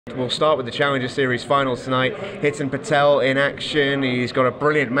We'll start with the Challenger Series finals tonight. Hiten Patel in action. He's got a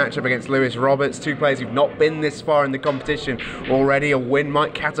brilliant matchup against Lewis Roberts. Two players who've not been this far in the competition already. A win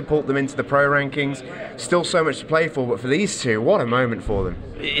might catapult them into the pro rankings. Still so much to play for, but for these two, what a moment for them.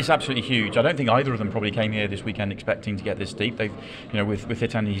 It's absolutely huge. I don't think either of them probably came here this weekend expecting to get this deep. They've, with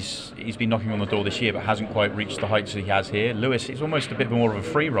Hiten, he's been knocking on the door this year, but hasn't quite reached the heights that he has here. Lewis, it's almost a bit more of a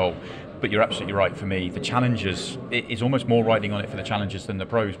free roll. But you're absolutely right. For me, the challengers, it's almost more riding on it for the challengers than the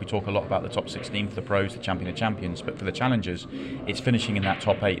pros. We talk a lot about the top 16 for the pros, the champion of champions, but for the challengers, it's finishing in that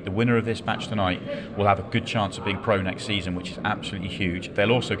top 8. The winner of this match tonight will have a good chance of being pro next season, which is absolutely huge.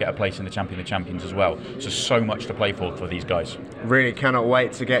 They'll also get a place in the champion of champions as well. So much to play for these guys. Really cannot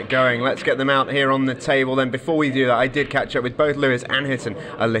wait to get going. Let's get them out here on the table. Then before we do that, I did catch up with both Lewis and Hiten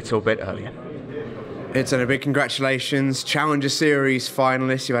a little bit earlier. Hiten, a big congratulations. Challenger Series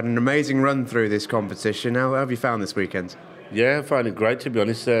finalists. You've had an amazing run through this competition. How have you found this weekend? Yeah, I find it great, to be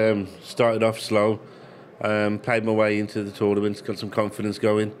honest. Started off slow, played my way into the tournament, got some confidence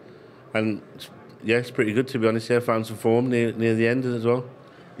going, and yeah, it's pretty good, to be honest. Yeah, found some form near the end as well.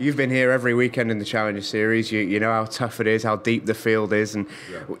 You've been here every weekend in the Challenger Series. You know how tough it is, how deep the field is, and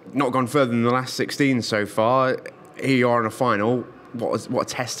not gone further than the last 16 so far. Here you are in a final. What a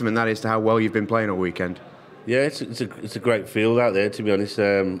testament that is to how well you've been playing all weekend. Yeah, it's a great field out there, to be honest.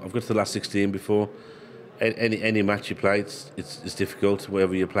 I've got to the last 16 before. Any match you play, it's difficult,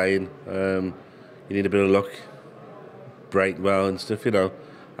 wherever you're playing. You need a bit of luck, break well and stuff, you know.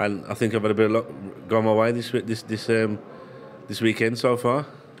 And I think I've had a bit of luck gone my way this weekend so far.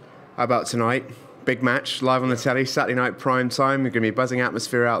 How about tonight? Big match, live on the telly, Saturday night prime time. There's going to be a buzzing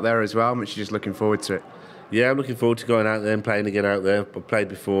atmosphere out there as well, which you're just looking forward to it. Yeah, I'm looking forward to going out there and playing again out there. I've played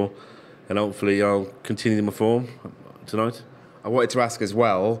before, and hopefully I'll continue my form tonight. I wanted to ask as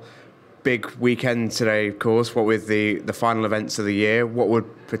well, big weekend today, of course, what with the final events of the year, what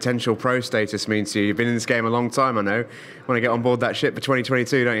would potential pro status mean to you? You've been in this game a long time, I know. Want to get on board that ship for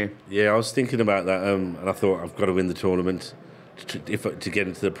 2022, don't you? Yeah, I was thinking about that, and I thought I've got to win the tournament to get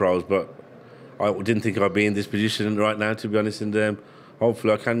into the pros, but I didn't think I'd be in this position right now, to be honest, and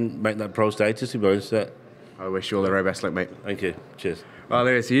hopefully I can make that pro status, to be honest. I wish you all the very best luck, mate. Thank you. Cheers. Well,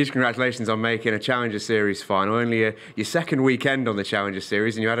 Lewis, huge congratulations on making a Challenger Series final. Only your second weekend on the Challenger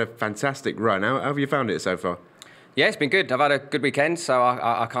Series, and you had a fantastic run. How have you found it so far? Yeah, it's been good. I've had a good weekend, so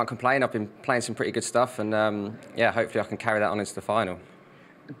I can't complain. I've been playing some pretty good stuff, and yeah, hopefully I can carry that on into the final.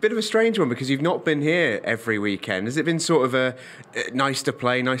 A bit of a strange one because you've not been here every weekend. Has it been sort of a nice to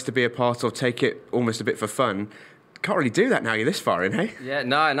play, nice to be a part of, take it almost a bit for fun? Can't really do that now you're this far in, hey? Yeah,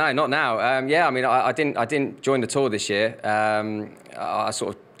 no, not now. Yeah, I mean, I didn't join the tour this year. I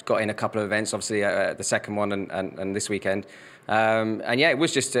sort of got in a couple of events, obviously the second one and this weekend. And yeah, it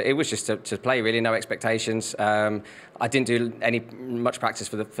was just to play, really, no expectations. I didn't do much practice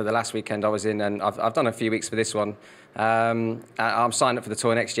for the last weekend I was in, and I've done a few weeks for this one. I'm signed up for the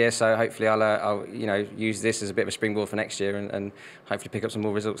tour next year, so hopefully I'll use this as a bit of a springboard for next year and hopefully pick up some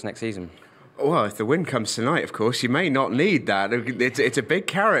more results next season. Well, if the win comes tonight, of course, you may not need that. It's a big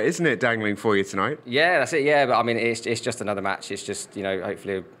carrot, isn't it, dangling for you tonight? Yeah, that's it, yeah. But, I mean, it's just another match. It's just,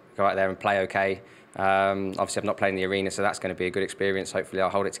 hopefully go out there and play okay. Obviously, I've not played in the arena, so that's going to be a good experience. Hopefully, I'll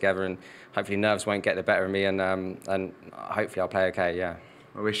hold it together and hopefully nerves won't get the better of me and hopefully I'll play okay, yeah.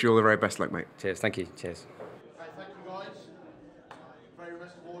 I wish you all the very best luck, mate. Cheers, thank you, cheers. Okay, thank you, guys. Very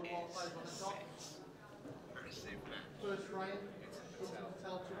rest of all players on the top. First frame.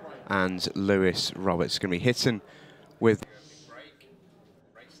 And Lewis Roberts is going to be Hiten with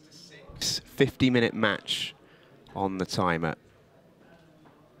race to 6, 50-minute match on the timer.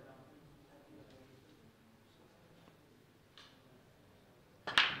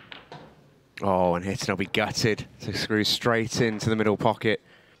 Oh, and Hiten will be gutted to screw straight into the middle pocket.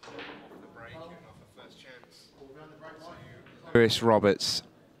 Lewis Roberts,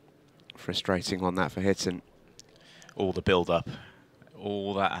 frustrating on that for Hiten. All the build-up,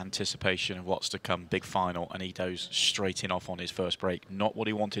 all that anticipation of what's to come, big final, and he goes straight in off on his first break. Not what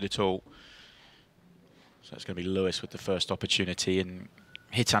he wanted at all. So it's going to be Lewis with the first opportunity, and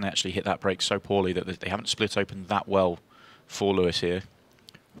Hiten actually hit that break so poorly that they haven't split open that well for Lewis here.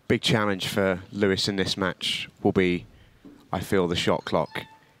 Big challenge for Lewis in this match will be, I feel, the shot clock.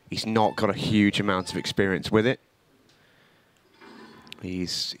 He's not got a huge amount of experience with it.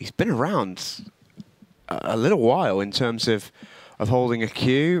 He's been around a little while in terms of holding a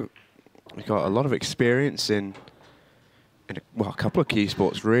cue. He's got a lot of experience in a couple of cue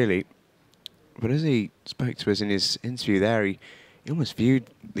sports, really. But as he spoke to us in his interview there, he almost viewed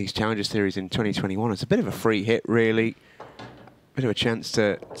these Challenger Series in 2021 as a bit of a free hit, really. Bit of a chance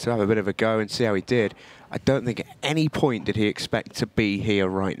to have a bit of a go and see how he did. I don't think at any point did he expect to be here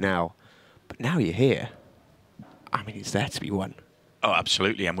right now. But now you're here. I mean, it's there to be won. Oh,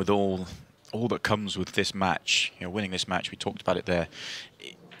 absolutely. And with all that comes with this match, you know, winning this match, we talked about it there.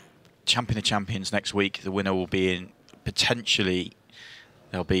 Champion of Champions next week, the winner will be in potentially,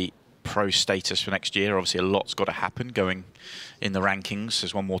 there'll be pro status for next year. Obviously, a lot's got to happen going in the rankings.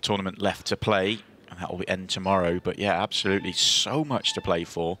 There's one more tournament left to play, and that will end tomorrow. But yeah, absolutely, so much to play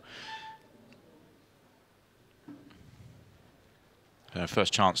for.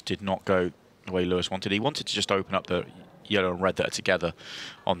 First chance did not go the way Lewis wanted. He wanted to just open up the yellow and red that are together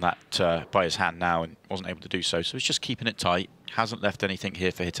on that by his hand now, and wasn't able to do so. So he's just keeping it tight. Hasn't left anything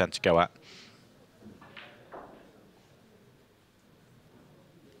here for Hiten to go at.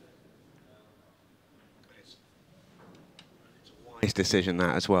 His decision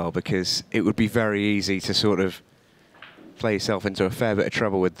that as well, because it would be very easy to sort of play yourself into a fair bit of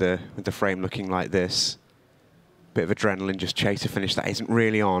trouble with the frame looking like this. Bit of adrenaline, just chase a finish that isn't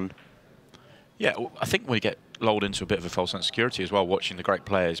really on. Yeah, well, I think we get lulled into a bit of a false sense of security as well, watching the great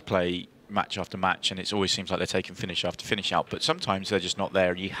players play match after match, and it always seems like they're taking finish after finish out, but sometimes they're just not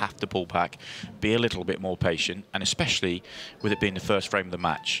there. You have to pull back, be a little bit more patient, and especially with it being the first frame of the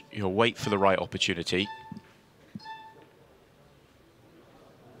match, you'll wait for the right opportunity.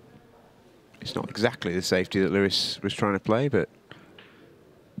 It's not exactly the safety that Lewis was trying to play, but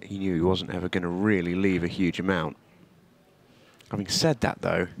he knew he wasn't ever going to really leave a huge amount. Having said that,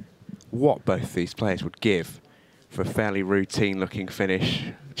 though, what both these players would give for a fairly routine-looking finish,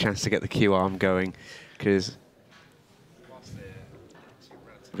 a chance to get the cue arm going, because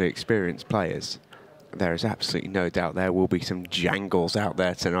the experienced players, there is absolutely no doubt there will be some jangles out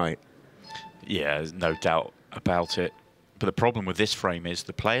there tonight. Yeah, there's no doubt about it. But the problem with this frame is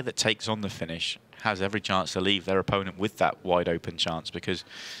the player that takes on the finish has every chance to leave their opponent with that wide open chance, because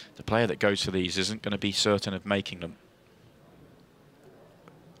the player that goes for these isn't going to be certain of making them.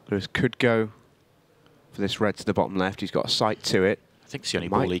 Lewis could go for this red to the bottom left. He's got a sight to it. I think it's the only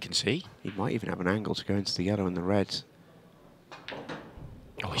ball he can see. He might even have an angle to go into the yellow and the reds.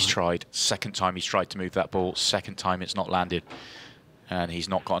 Oh, he's tried. Second time he's tried to move that ball. Second time it's not landed. And he's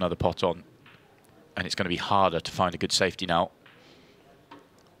not got another pot on. And it's going to be harder to find a good safety now.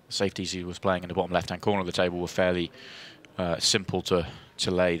 The safeties he was playing in the bottom left-hand corner of the table were fairly simple to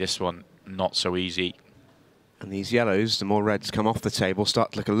lay. This one, not so easy. And these yellows, the more reds come off the table,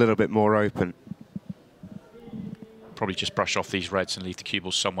 start to look a little bit more open. Probably just brush off these reds and leave the cue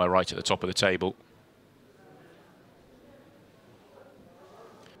balls somewhere right at the top of the table.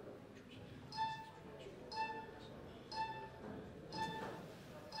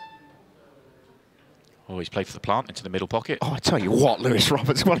 Oh, he's played for the plant into the middle pocket. Oh, I tell you what, Lewis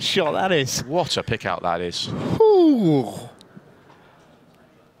Roberts, what a shot that is. What a pick out that is. Ooh.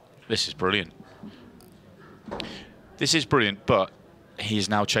 This is brilliant. This is brilliant, but he is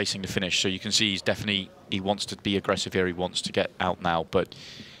now chasing the finish, so you can see he's definitely, he wants to be aggressive here, he wants to get out now, but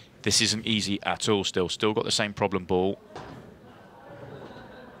this isn't easy at all still. Still got the same problem ball.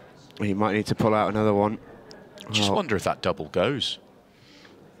 He might need to pull out another one. Just wonder if that double goes.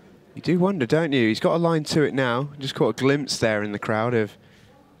 You do wonder, don't you? He's got a line to it now. Just caught a glimpse there in the crowd of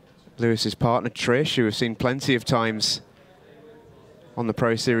Lewis's partner, Trish, who we've seen plenty of times on the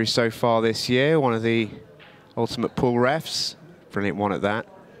Pro Series so far this year. One of the ultimate pool refs. Brilliant one at that.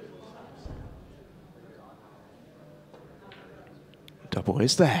 Double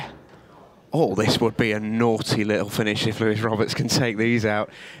is there. Oh, this would be a naughty little finish if Lewis Roberts can take these out.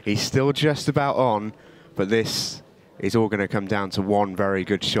 He's still just about on, but this is all going to come down to one very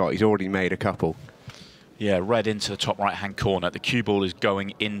good shot. He's already made a couple. Yeah, red into the top right-hand corner. The cue ball is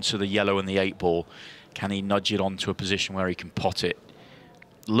going into the yellow and the 8-ball. Can he nudge it onto a position where he can pot it?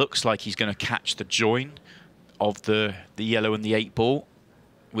 Looks like he's going to catch the join of the yellow and the 8-ball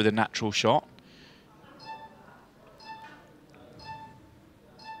with a natural shot.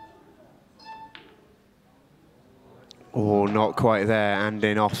 Oh, not quite there, and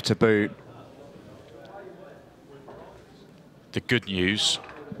in off to boot. The good news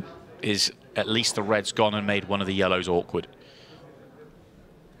is at least the red's gone and made one of the yellows awkward.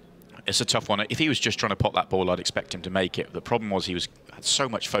 It's a tough one. If he was just trying to pot that ball, I'd expect him to make it. The problem was he had so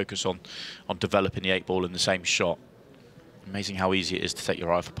much focus on developing the 8-ball in the same shot. Amazing how easy it is to take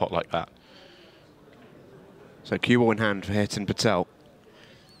your eye off a pot like that. So cue ball in hand for Hiten Patel.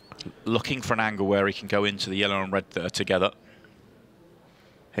 Looking for an angle where he can go into the yellow and red that are together.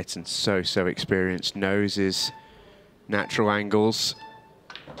 Hiten's so experienced, knows his natural angles.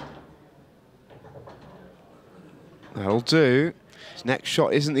 That'll do. His next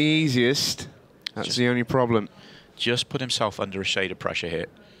shot isn't the easiest. That's the only problem. Just put himself under a shade of pressure here.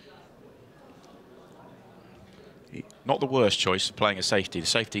 Not the worst choice, playing a safety. The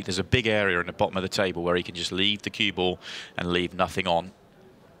safety, there's a big area in the bottom of the table where he can just leave the cue ball and leave nothing on.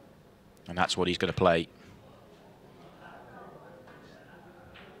 And that's what he's going to play.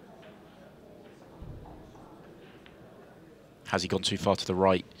 Has he gone too far to the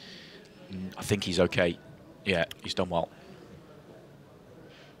right? I think he's okay. Yeah, he's done well.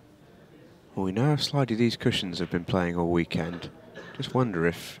 Well, we know how slidey these cushions have been playing all weekend. Just wonder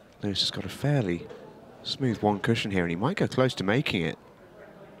if Lewis has got a fairly smooth one cushion here, and he might go close to making it.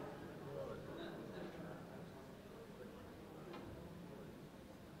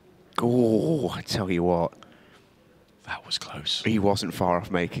 Oh, I tell you what. That was close. He wasn't far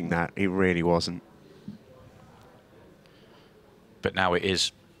off making that. He really wasn't. But now it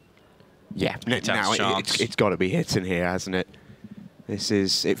is. Yeah, Hitan's now chance. it's got to be Hiten here, hasn't it?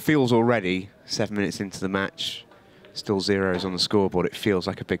 It feels already, 7 minutes into the match, still zeros on the scoreboard. It feels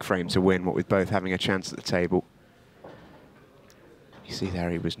like a big frame to win, what with both having a chance at the table. You see there,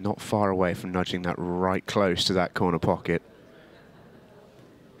 he was not far away from nudging that right close to that corner pocket.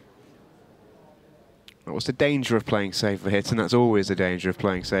 That was the danger of playing safe for Hiten. That's always the danger of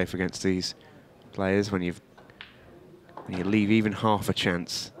playing safe against these players when you leave even half a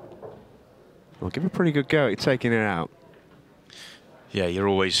chance. Well, give a pretty good go at taking it out. Yeah, you're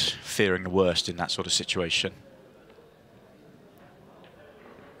always fearing the worst in that sort of situation.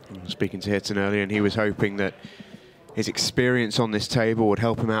 I was speaking to Hiten earlier, and he was hoping that his experience on this table would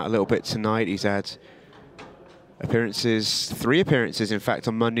help him out a little bit tonight. He's had appearances, 3 appearances, in fact,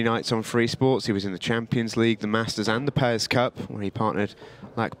 on Monday nights on Free Sports. He was in the Champions League, the Masters, and the Pairs Cup, where he partnered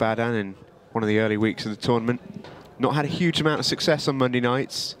Lak Badan in one of the early weeks of the tournament. Not had a huge amount of success on Monday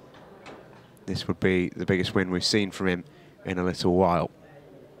nights. This would be the biggest win we've seen from him in a little while.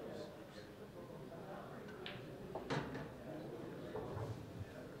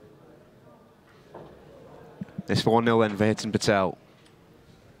 This 1-0 then for Hiten Patel.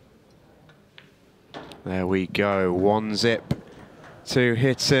 There we go, 1-0 to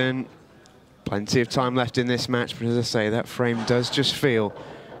Hiten. Plenty of time left in this match, but as I say, that frame does just feel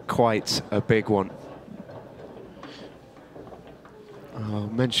quite a big one. I'll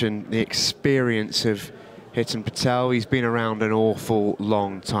mention the experience of Hiten Patel. He's been around an awful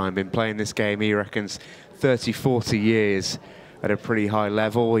long time, been playing this game, he reckons, 30, 40 years at a pretty high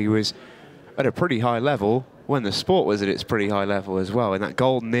level. He was at a pretty high level when the sport was at its pretty high level as well. In that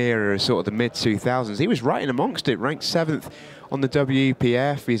golden era of sort of the mid-2000s, he was right in amongst it, ranked 7th on the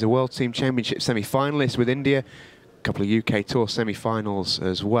WEPF. He's a World Team Championship semi-finalist with India, a couple of UK Tour semi-finals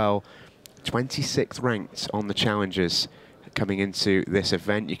as well. 26th ranked on the Challengers coming into this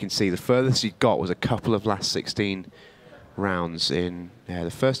event. You can see the furthest he got was a couple of last 16 rounds in the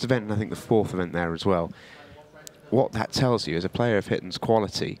first event, and I think the 4th event there as well. What that tells you as a player of Hiten's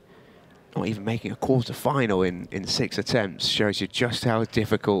quality, not even making a quarter-final in 6 attempts, shows you just how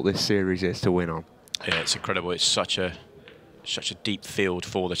difficult this series is to win on. Yeah, it's incredible. It's such a deep field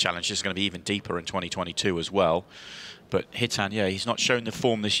for the challenge. It's going to be even deeper in 2022 as well. But Hiten, yeah, he's not shown the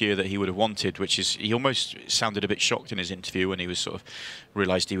form this year that he would have wanted, which is, he almost sounded a bit shocked in his interview when he was sort of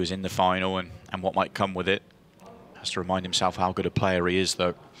realised he was in the final and what might come with it. Has to remind himself how good a player he is,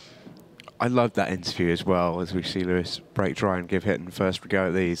 though. I loved that interview as well, as we see Lewis break dry and give Hiten first go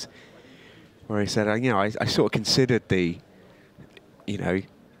at these, where he said, I sort of considered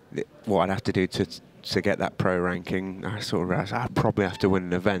what I'd have to do to get that pro ranking. I sort of realised I'd probably have to win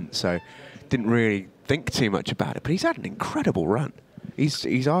an event, so didn't really think too much about it. But he's had an incredible run. He's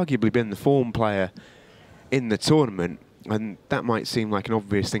arguably been the form player in the tournament, and that might seem like an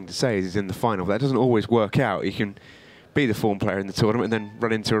obvious thing to say as he's in the final, but that doesn't always work out. You can be the form player in the tournament and then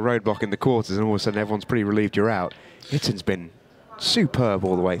run into a roadblock in the quarters, and all of a sudden everyone's pretty relieved you're out. Hiten's been superb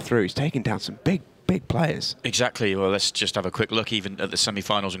all the way through. He's taken down some big players. Exactly. Well, let's just have a quick look. Even at the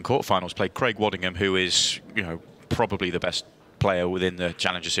semi-finals and quarter-finals, played Craig Waddingham, who is, probably the best player within the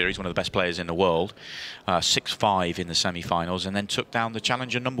Challenger Series, one of the best players in the world. 6-5 in the semi-finals, and then took down the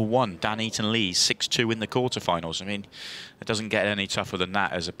Challenger #1, Dan Eaton-Lee, 6-2 in the quarter-finals. I mean, it doesn't get any tougher than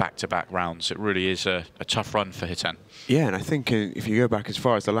that as a back-to-back rounds. It really is a tough run for Hiten. Yeah, and I think if you go back as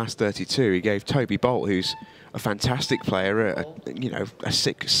far as the last 32, he gave Toby Bolt, who's a fantastic player, a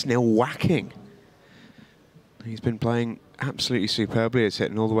 6-0 whacking. He's been playing absolutely superbly as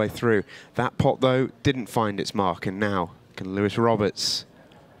Hiten all the way through. That pot, though, didn't find its mark, and now can Lewis Roberts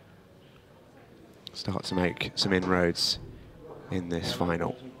start to make some inroads in this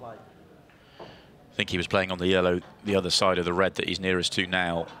final? I think he was playing on the yellow, the other side of the red that he's nearest to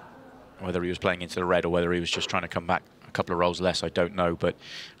now. Whether he was playing into the red or whether he was just trying to come back a couple of rolls less, I don't know, but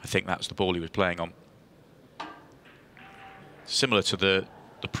I think that's the ball he was playing on. Similar to the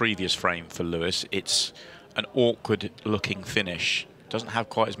previous frame for Lewis, it's an awkward-looking finish. Doesn't have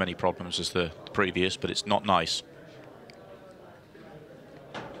quite as many problems as the previous, but it's not nice.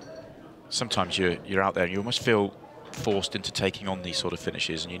 Sometimes you're out there and you almost feel forced into taking on these sort of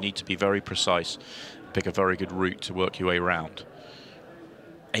finishes, and you need to be very precise, pick a very good route to work your way around.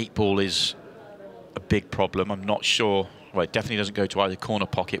 8-ball is a big problem. I'm not sure. Well, it definitely doesn't go to either corner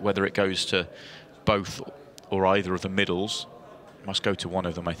pocket. Whether it goes to both or either of the middles, it must go to one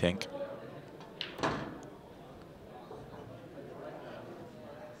of them, I think.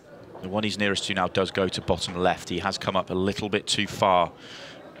 The one he's nearest to now does go to bottom left. He has come up a little bit too far.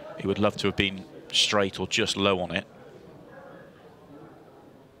 He would love to have been straight or just low on it.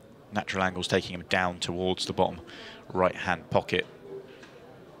 Natural angle's taking him down towards the bottom right-hand pocket.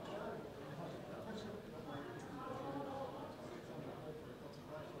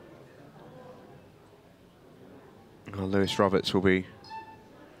 Well, Lewis Roberts will be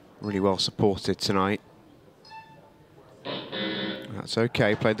really well supported tonight. That's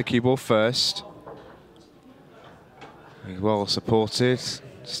okay, played the cue ball first. He's well supported.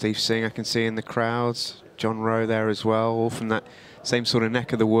 Steve Singh I can see in the crowds. John Rowe there as well, all from that same sort of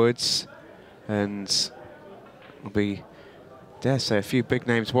neck of the woods. And there'll be, dare say, a few big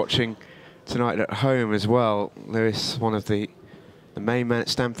names watching tonight at home as well. Lewis, one of the main men at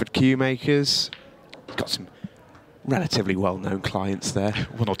Stamford cue makers. He's got some relatively well-known clients there.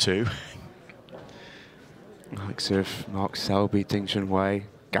 One or two. Like sort of Mark Selby, Ding Junhui,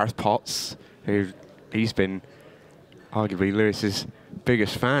 Gareth Potts, who he's been arguably Lewis's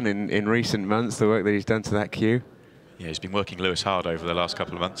biggest fan in recent months, the work that he's done to that cue. Yeah, he's been working Lewis hard over the last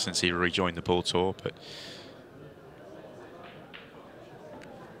couple of months since he rejoined the Ball Tour, but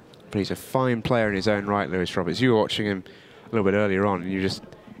he's a fine player in his own right, Lewis Roberts. You were watching him a little bit earlier on, and you're just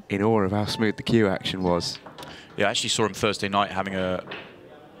in awe of how smooth the cue action was. yeah, I actually saw him Thursday night having a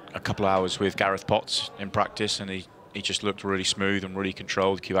couple of hours with Gareth Potts in practice, and he just looked really smooth and really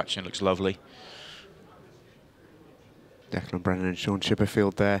controlled. The cue action looks lovely. Declan Brennan and Sean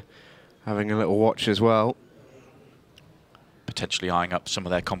Chipperfield there having a little watch as well. Potentially eyeing up some of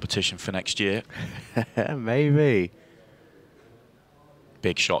their competition for next year. Maybe.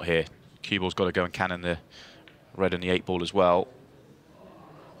 Big shot here. Cue ball's got to go and cannon the red and the 8-ball as well.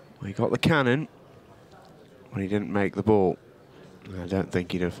 Well, he got the cannon, but he didn't make the ball. I don't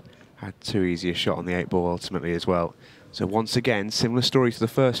think he'd have had too easy a shot on the 8-ball ultimately as well. So once again, similar story to the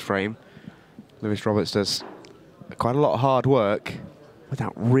first frame. Lewis Roberts does quite a lot of hard work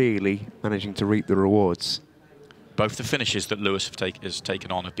without really managing to reap the rewards. Both the finishes that Lewis has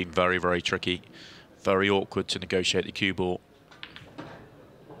taken on have been very, very tricky, very awkward to negotiate the cue ball.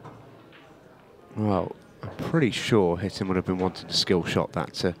 Well, I'm pretty sure Hiten would have been wanting to skill shot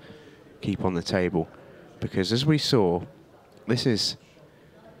that to keep on the table, because as we saw, this is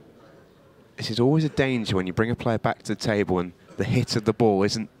always a danger when you bring a player back to the table and the hit of the ball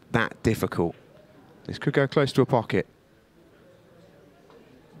isn't that difficult. This could go close to a pocket.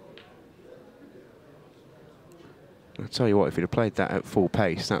 I'll tell you what, if he'd have played that at full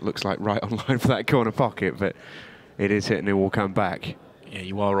pace, that looks like right on line for that corner pocket, but it is hit and it will come back. Yeah,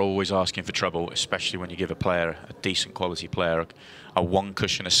 you are always asking for trouble, especially when you give a player, a decent quality player, a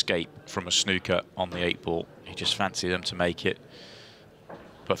one-cushion escape from a snooker on the 8-ball. You just fancy them to make it.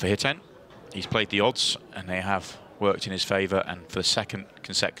 But for Hiten, he's played the odds, and they have worked in his favour, and for the second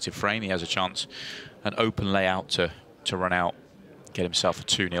consecutive frame, he has a chance, an open layout to run out, get himself a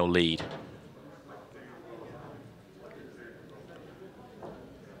 2-0 lead.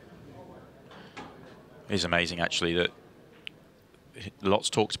 It is amazing, actually, that lots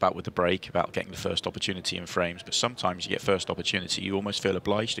talked about with the break, about getting the first opportunity in frames, but sometimes you get first opportunity, you almost feel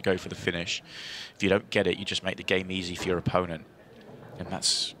obliged to go for the finish. If you don't get it, you just make the game easy for your opponent. And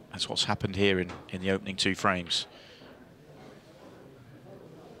that's what's happened here in the opening 2 frames.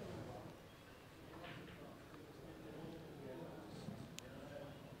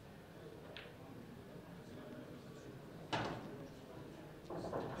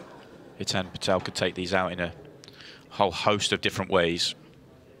 Hiten Patel could take these out in a whole host of different ways.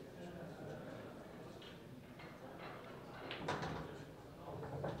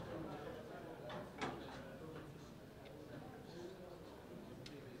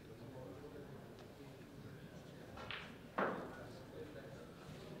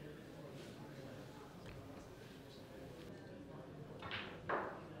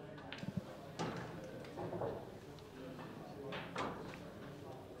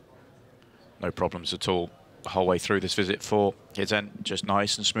 No problems at all the whole way through this visit for Hiten. Just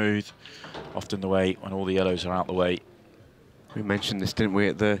nice and smooth, often the way when all the yellows are out the way. We mentioned this, didn't we,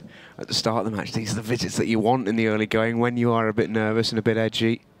 at the start of the match? These are the visits that you want in the early going when you are a bit nervous and a bit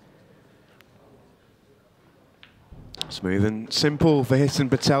edgy. Smooth and simple for Hiten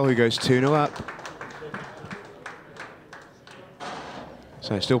Patel, who goes 2-0 up.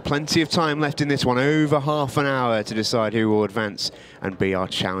 So still plenty of time left in this one, over half an hour to decide who will advance and be our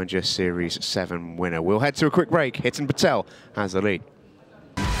Challenger Series 7 winner. We'll head to a quick break. Hiten Patel has the lead.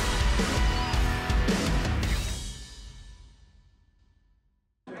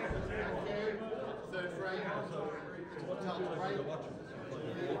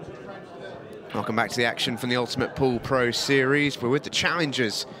 Welcome back to the action from the Ultimate Pool Pro Series. We're with the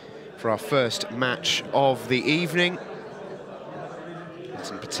challengers for our first match of the evening.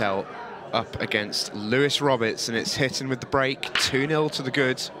 Hiten Patel up against Lewis Roberts, and it's Hiten with the break, 2-0 to the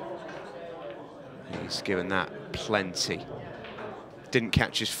good. He's given that plenty. Didn't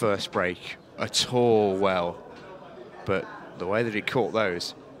catch his first break at all well, but the way that he caught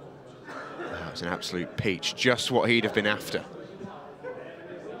those, that was an absolute peach, just what he'd have been after.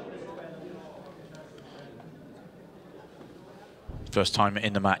 First time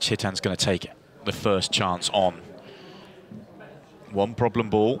in the match, Hiten's going to take the first chance on. One problem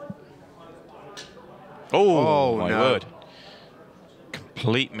ball. Oh, my word.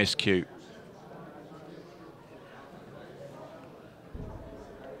 Complete miscue.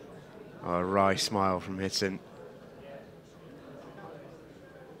 Oh, a wry smile from Hiten.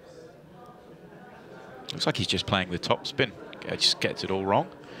 Looks like he's just playing the top spin. Just gets it all wrong.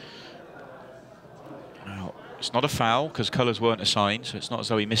 Now, it's not a foul because colours weren't assigned, so it's not as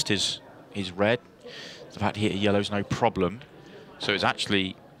though he missed his red. The fact he hit a yellow's no problem. So it's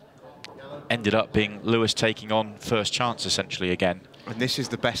actually ended up being Lewis taking on first chance essentially again. And this is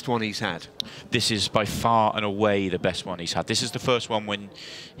the best one he's had. This is by far and away the best one he's had. This is the first one when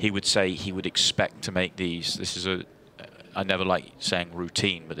he would say he would expect to make these. This is a, I never like saying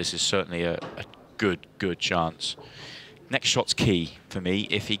routine, but this is certainly a good chance. Next shot's key for me.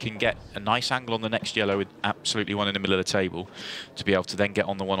 If he can get a nice angle on the next yellow with absolutely one in the middle of the table, to be able to then get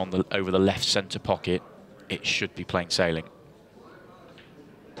on the one on the over the left centre pocket, it should be plain sailing.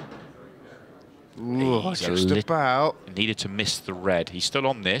 Ooh, just about. Needed to miss the red. He's still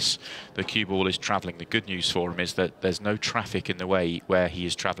on this. The cue ball is travelling. The good news for him is that there's no traffic in the way where he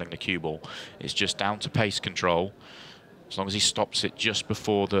is travelling the cue ball. It's just down to pace control. As long as he stops it just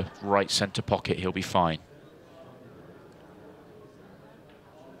before the right centre pocket, he'll be fine.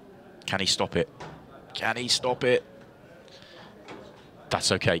 Can he stop it? Can he stop it?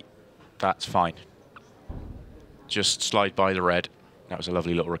 That's okay. That's fine. Just slide by the red. That was a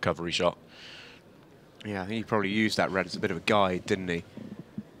lovely little recovery shot. Yeah, I think he probably used that red as a bit of a guide, didn't he?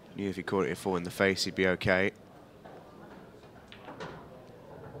 Knew if he caught it full in the face, he'd be okay.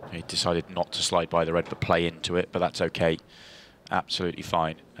 He decided not to slide by the red, but play into it, but that's okay. Absolutely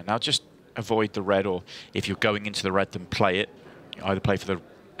fine. And now just avoid the red, or if you're going into the red, then play it. Either play for the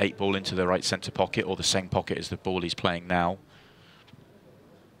 8 ball into the right centre pocket or the same pocket as the ball he's playing now.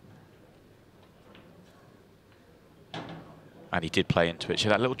 And he did play into it. So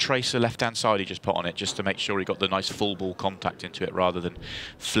that little tracer left-hand side he just put on it just to make sure he got the nice full ball contact into it rather than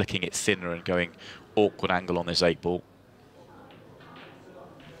flicking it thinner and going awkward angle on this 8 ball.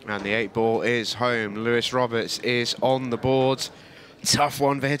 And the 8 ball is home. Lewis Roberts is on the board. Tough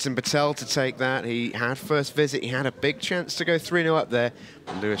one for Hiten Patel to take that. He had first visit. He had a big chance to go 3-0 up there.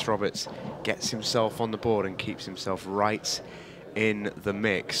 But Lewis Roberts gets himself on the board and keeps himself right in the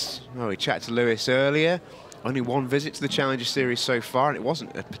mix. Oh, we chatted to Lewis earlier. Only one visit to the Challenger Series so far, and it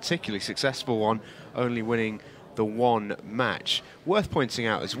wasn't a particularly successful one, only winning the one match. Worth pointing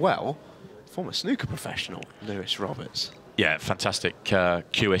out as well, former snooker professional, Lewis Roberts. Yeah, fantastic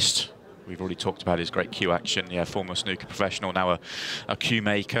cueist. We've already talked about his great cue action. Yeah, former snooker professional, now a cue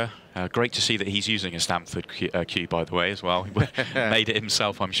maker. Great to see that he's using a Stanford cue, by the way, as well. He made it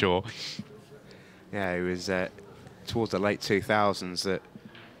himself, I'm sure. Yeah, it was towards the late 2000s that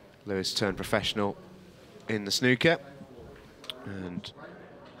Lewis turned professional in the snooker, and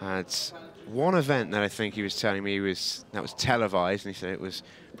had one event that I think he was telling me that was televised, and he said it was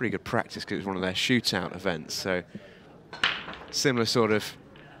pretty good practice because it was one of their shootout events. So similar sort of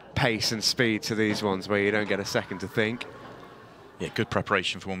pace and speed to these ones where you don't get a second to think. Yeah, good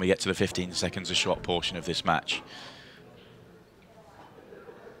preparation for when we get to the 15 seconds a shot portion of this match.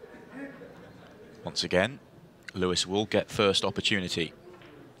 Once again, Lewis will get first opportunity.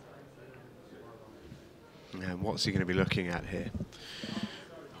 And what's he going to be looking at here?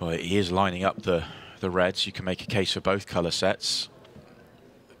 Well, he is lining up the reds. You can make a case for both colour sets.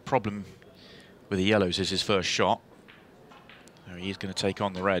 The problem with the yellows is his first shot. He is going to take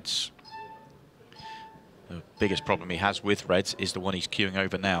on the reds. The biggest problem he has with reds is the one he's queuing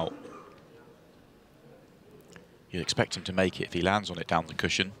over now. You'd expect him to make it if he lands on it down the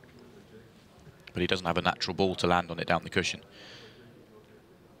cushion. but he doesn't have a natural ball to land on it down the cushion.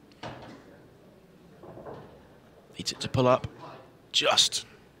 Needs it to pull up. Just.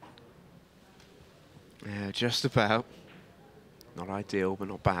 Yeah, just about. Not ideal, but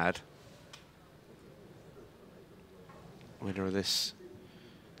not bad. Winner of this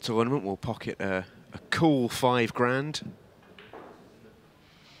tournament will pocket a cool £5 grand.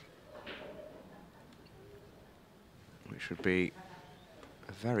 Which would be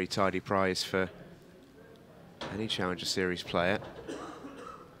a very tidy prize for any Challenger Series player.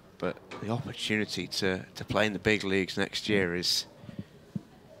 But the opportunity to play in the big leagues next year is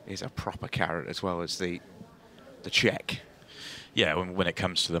a proper carrot, as well as the check. Yeah, when it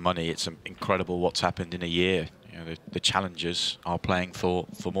comes to the money, it's incredible what's happened in a year. You know, the challengers are playing for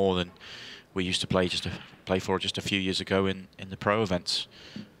more than we used to play for just a few years ago in the pro events.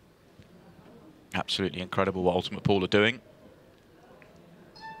 Absolutely incredible what Ultimate Pool are doing.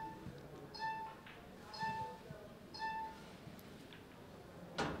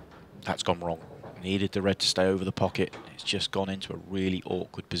 That's gone wrong. Needed the red to stay over the pocket. It's just gone into a really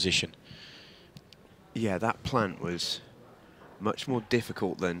awkward position. Yeah, that plant was much more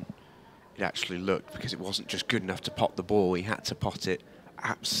difficult than it actually looked, because it wasn't just good enough to pot the ball. He had to pot it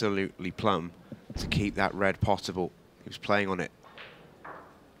absolutely plumb to keep that red potable. He was playing on it.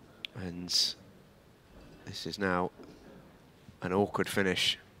 And this is now an awkward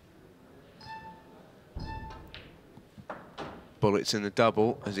finish. Bullets in the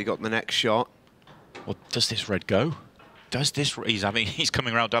double as he got the next shot. Well, does this red go? Does this? He's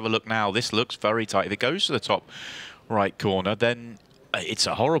coming around to have a look now. This looks very tight. If it goes to the top right corner, then it's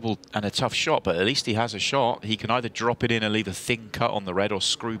a horrible and a tough shot. But at least he has a shot. He can either drop it in and leave a thin cut on the red, or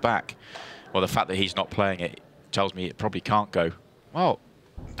screw back. Well, the fact that he's not playing it tells me it probably can't go. Well,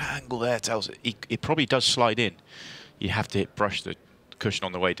 the angle there tells it. It probably does slide in. You have to brush the cushion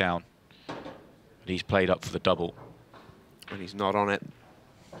on the way down. But he's played up for the double. And he's not on it.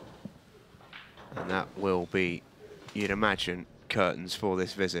 And that will be, you'd imagine, curtains for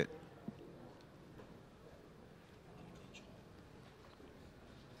this visit.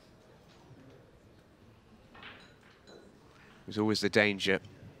 There's always the danger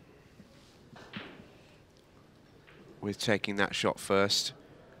with taking that shot first.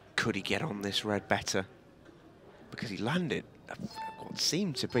 Could he get on this red better? Because he landed what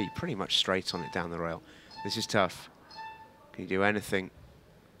seemed to be pretty much straight on it down the rail. This is tough. Can he do anything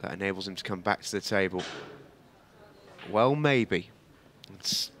that enables him to come back to the table? Well, maybe.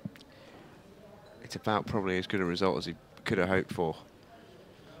 It's about probably as good a result as he could have hoped for.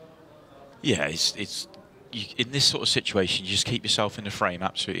 Yeah, in this sort of situation, you just keep yourself in the frame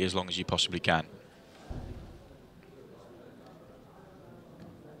absolutely as long as you possibly can.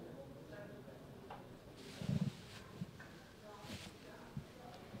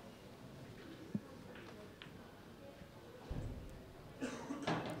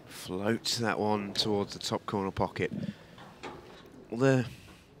 Floats that one towards the top corner pocket. The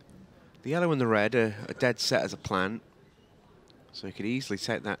yellow and the red are dead set as a plan, so he could easily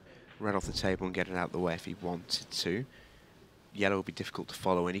take that red off the table and get it out the way if he wanted to. Yellow would be difficult to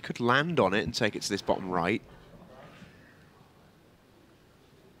follow, and he could land on it and take it to this bottom right.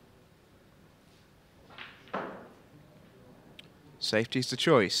 Safety's the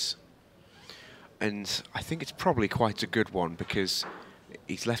choice. And I think it's probably quite a good one, because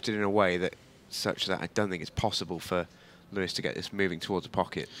he's left it in a way that such that I don't think it's possible for Lewis to get this moving towards the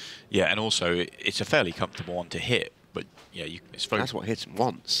pocket. Yeah, and also it's a fairly comfortable one to hit, but yeah, it's very... That's what Hiten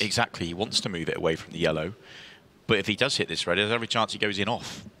wants. Exactly, he wants to move it away from the yellow, but if he does hit this red, there's every chance he goes in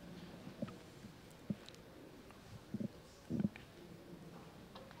off.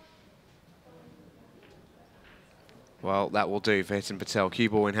 Well, that will do for Hiten Patel. Cue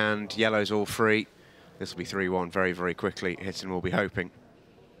ball in hand, yellow's all free. This will be 3-1 very, very quickly. Hiten will be hoping.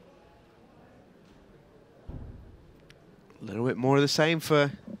 A little bit more of the same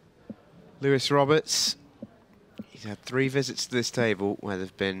for Lewis Roberts. He's had 3 visits to this table where there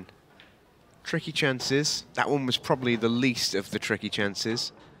have been tricky chances. That one was probably the least of the tricky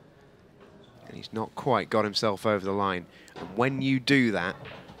chances. And he's not quite got himself over the line. And when you do that,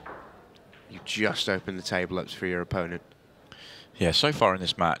 you just open the table up for your opponent. Yeah, so far in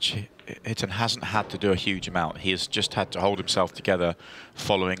this match, Hiten hasn't had to do a huge amount. He has just had to hold himself together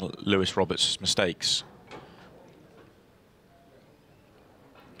following Lewis Roberts' mistakes.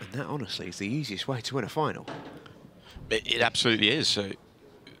 And that, honestly, is the easiest way to win a final. It absolutely is. So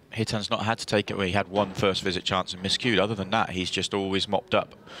Hiten's not had to take it away. He had one first visit chance and miscued. Other than that, he's just always mopped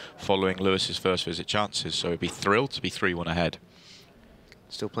up following Lewis's first visit chances. So he'd be thrilled to be 3-1 ahead.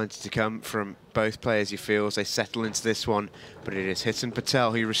 Still plenty to come from both players, he feels. They settle into this one, but it is Hiten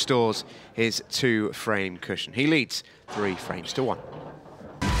Patel who restores his 2-frame cushion. He leads 3 frames to 1.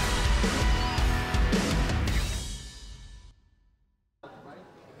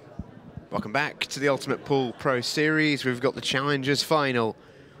 Welcome back to the Ultimate Pool Pro Series. We've got the Challengers final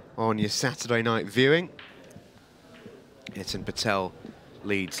on your Saturday night viewing. Hiten Patel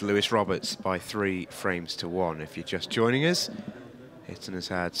leads Lewis Roberts by 3 frames to 1. If you're just joining us, Hiten has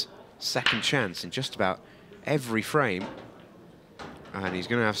had second chance in just about every frame, and he's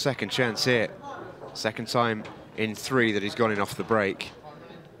going to have second chance here. Second time in 3 that he's gone in off the break.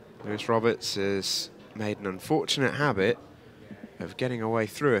 Lewis Roberts has made an unfortunate habit of getting away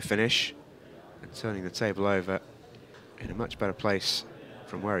through a finish and turning the table over in a much better place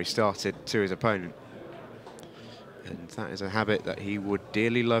from where he started to his opponent. And that is a habit that he would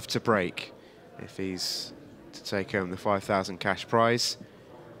dearly love to break if he's to take home the 5,000 cash prize,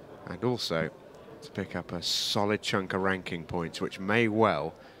 and also to pick up a solid chunk of ranking points, which may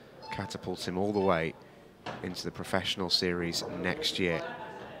well catapult him all the way into the professional series next year.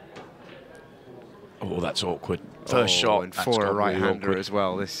 Oh, that's awkward. First shot. And for a right-hander as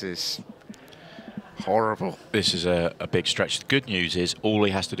well, this is horrible. This is a big stretch. The good news is all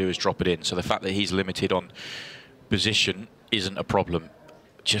he has to do is drop it in. So the fact that he's limited on position isn't a problem.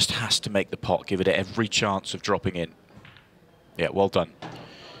 Just has to make the pot, give it every chance of dropping in. Yeah, well done.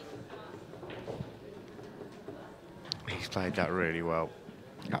 He's played that really well.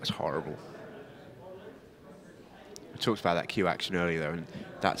 That's horrible. We talked about that cue action earlier, though, and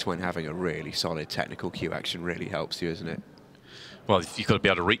that's when having a really solid technical cue action really helps you, isn't it? Well, you've got to be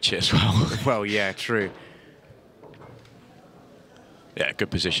able to reach it as well. Well, yeah, true. Yeah, good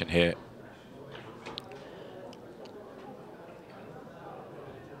position here.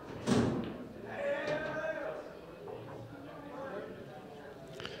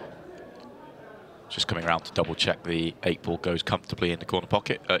 Just coming around to double check the 8 ball goes comfortably in the corner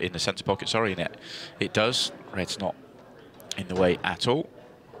pocket, in the centre pocket, sorry, and it does. Red's not in the way at all.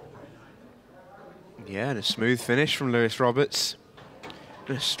 Yeah, and a smooth finish from Lewis Roberts.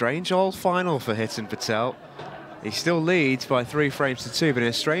 A strange old final for Hiten Patel. He still leads by 3 frames to 2, but in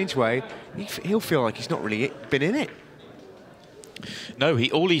a strange way, he'll feel like he's not really been in it. No,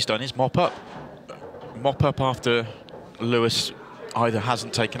 all he's done is mop up. Mop up after Lewis either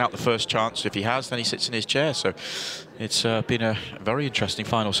hasn't taken out the first chance. If he has, then he sits in his chair. So it's been a very interesting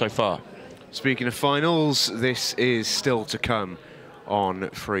final so far. Speaking of finals, this is still to come on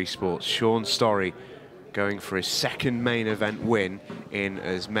Free Sports. Sean Storey going for his second main event win in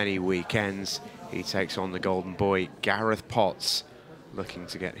as many weekends. He takes on the golden boy, Gareth Potts, looking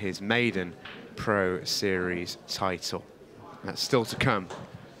to get his maiden Pro Series title. That's still to come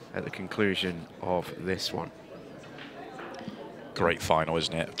at the conclusion of this one. Great final,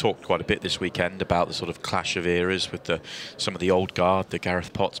 isn't it? I've talked quite a bit this weekend about the sort of clash of eras with some of the old guard, the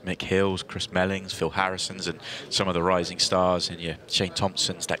Gareth Potts, Mick Hills, Chris Mellings, Phil Harrisons, and some of the rising stars, and your Shane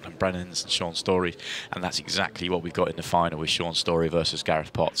Thompsons, Declan Brennans, and Sean Storey. And that's exactly what we've got in the final with Sean Storey versus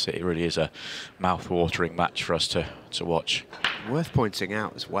Gareth Potts. It really is a mouth-watering match for us to watch. Worth pointing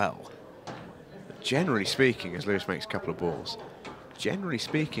out as well, generally speaking, as Lewis makes a couple of balls, generally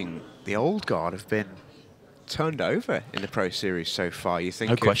speaking, the old guard have been turned over in the Pro Series so far. You think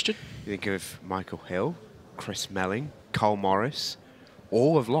no question. You think of Michael Hill, Chris Melling, Cole Morris,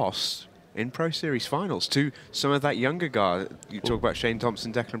 all have lost in Pro Series finals to some of that younger guard. You talk about Shane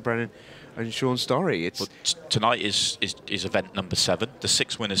Thompson, Declan Brennan, and Sean Storey. It's tonight is event number 7. The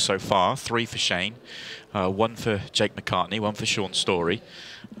 6 winners so far: 3 for Shane, 1 for Jake McCartney, 1 for Sean Storey.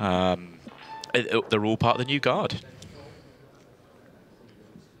 They're all part of the new guard.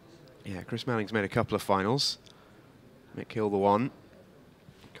 Yeah, Chris Melling's made a couple of finals. Mick Hill the one,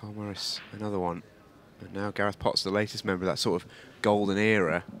 Cole Morris another one, and now Gareth Potts, the latest member of that sort of golden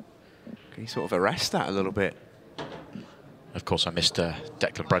era. Can you sort of arrest that a little bit? Of course, I missed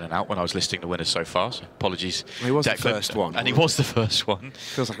Declan Brennan out when I was listing the winners so far, so apologies. Well, he was Declan, the first one. And he was the first one.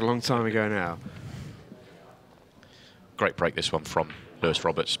 Feels like a long time ago now. Great break, this one from Lewis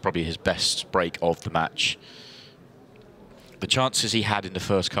Roberts. Probably his best break of the match. The chances he had in the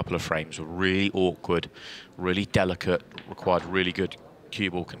first couple of frames were really awkward, really delicate, required really good cue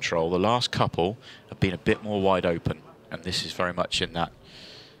ball control. The last couple have been a bit more wide open, and this is very much in that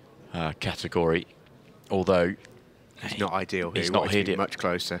category. Although it's not ideal here. He's not hit it much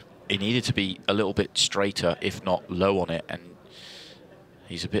closer. He needed to be a little bit straighter, if not low on it, and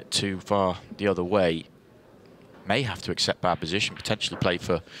he's a bit too far the other way. May have to accept bad position, potentially play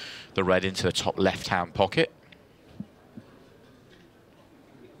for the red into the top left-hand pocket.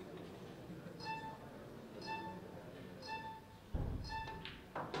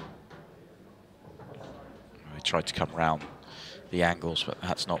 he tried to come round the angles, but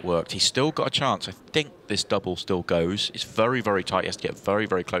that's not worked. He's still got a chance. I think this double still goes. It's very, very tight. He has to get very,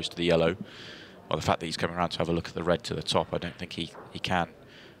 very close to the yellow. Well, the fact that he's coming around to have a look at the red to the top, I don't think he can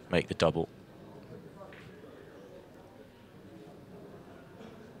make the double.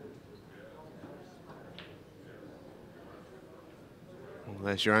 Well,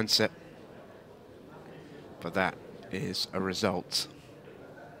 there's your answer. But that is a result.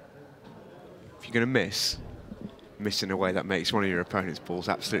 If you're going to miss in a way that makes one of your opponent's balls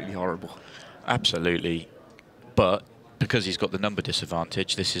absolutely horrible. Absolutely. But because he's got the number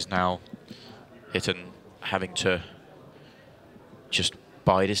disadvantage, this is now Hiten having to just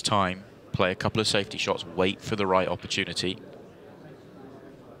bide his time, play a couple of safety shots, wait for the right opportunity.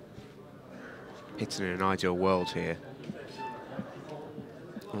 Hiten in an ideal world here.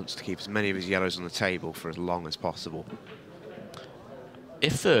 Wants to keep as many of his yellows on the table for as long as possible.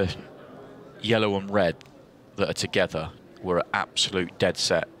 If the yellow and red that are together were an absolute dead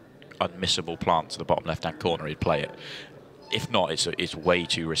set, unmissable plant to the bottom left-hand corner, he'd play it. If not, it's way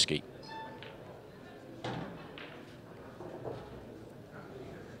too risky.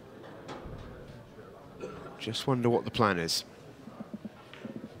 Just wonder what the plan is.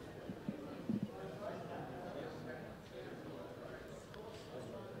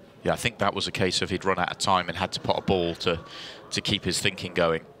 Yeah, I think that was a case of he'd run out of time and had to pot a ball to keep his thinking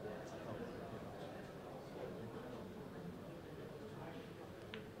going.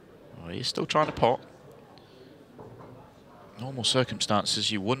 Well, he's still trying to pot. Normal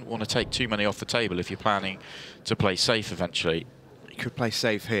circumstances, you wouldn't want to take too many off the table if you're planning to play safe eventually. He could play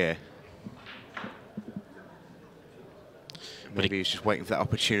safe here. But Maybe he's just waiting for that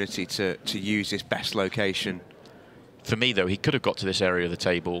opportunity to use his best location. For me, though, he could have got to this area of the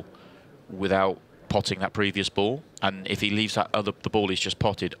table without potting that previous ball. And if he leaves the ball he's just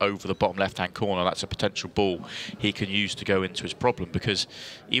potted over the bottom left-hand corner, that's a potential ball he can use to go into his problem. Because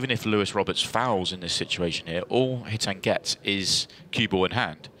even if Lewis Roberts fouls in this situation here, all Hiten gets is cue ball in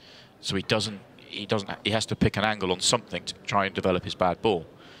hand. So he has to pick an angle on something to try and develop his bad ball.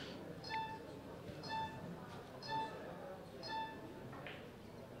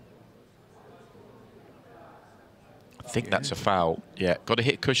 I think that's a foul. Yeah, got to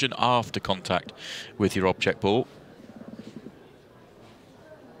hit cushion after contact with your object ball.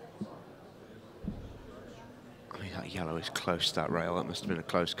 I mean, that yellow is close to that rail. That must have been a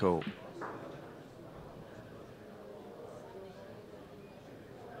close call.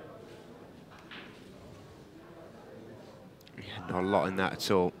 Yeah, not a lot in that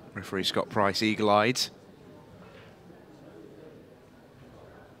at all. Referee Scott Price eagle-eyed.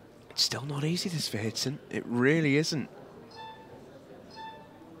 It's still not easy, this, for Hiten. It really isn't.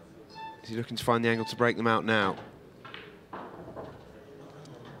 Is he looking to find the angle to break them out now? I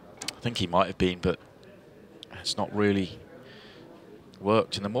think he might have been, but it's not really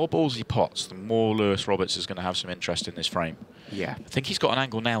worked. And the more balls he pots, the more Lewis Roberts is going to have some interest in this frame. Yeah. I think he's got an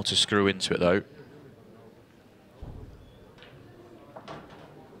angle now to screw into it, though.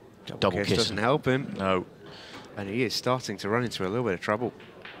 Double kiss doesn't help him. No. And he is starting to run into a little bit of trouble.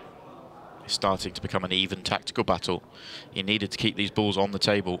 It's starting to become an even tactical battle. He needed to keep these balls on the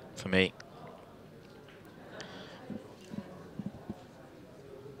table for me.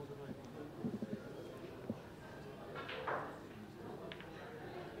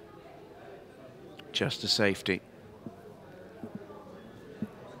 Just a safety.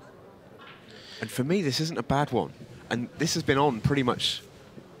 And for me, this isn't a bad one. And this has been on pretty much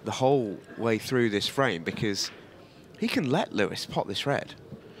the whole way through this frame, because he can let Lewis pot this red.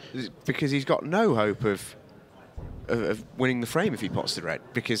 Because he's got no hope of winning the frame if he pots the red,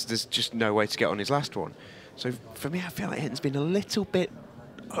 because there's just no way to get on his last one. So for me, I feel like Hiten's been a little bit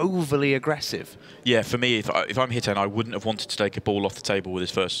overly aggressive. Yeah, for me, if I'm Hiten, I wouldn't have wanted to take a ball off the table with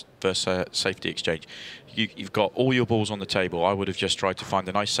his first safety exchange. You've got all your balls on the table. I would have just tried to find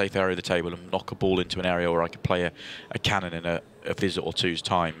a nice safe area of the table and knock a ball into an area where I could play a cannon in a visit or two's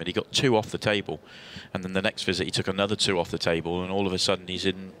time. And he got 2 off the table. And then the next visit, he took another 2 off the table. And all of a sudden, he's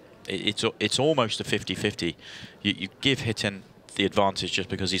in... It's almost a 50-50. You give Hiten the advantage just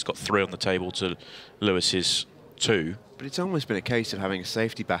because he's got 3 on the table to Lewis's 2. But it's almost been a case of having a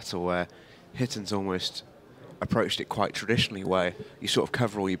safety battle where Hiten's almost approached it quite traditionally, where you sort of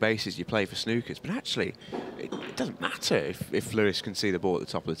cover all your bases, you play for snookers. But actually, it doesn't matter if Lewis can see the ball at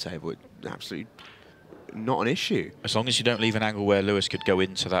the top of the table. It's absolutely not an issue. As long as you don't leave an angle where Lewis could go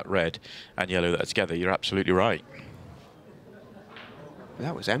into that red and yellow that are together, you're absolutely right. But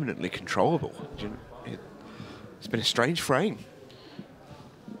that was eminently controllable. It's been a strange frame.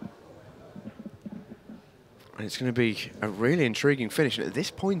 And it's going to be a really intriguing finish. And at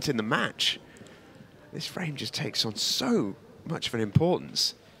this point in the match, This frame just takes on so much of an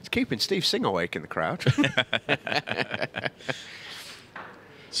importance. It's keeping Steve Singh awake in the crowd.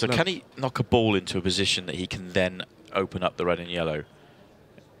 So can he knock a ball into a position that he can then open up the red and yellow?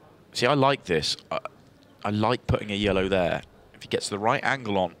 See, I like this. I like putting a yellow there. If he gets the right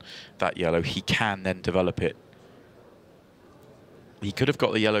angle on that yellow, he can then develop it. He could have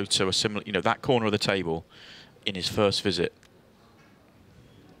got the yellow to a similar, you know, that corner of the table in his first visit.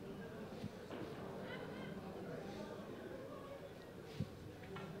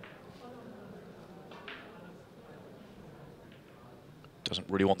 Doesn't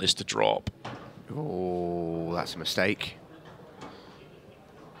really want this to drop. Oh, that's a mistake.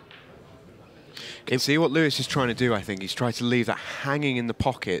 See what Lewis is trying to do, I think. He's trying to leave that hanging in the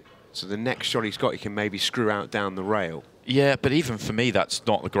pocket, so the next shot he's got, he can maybe screw out down the rail. Yeah, but even for me, that's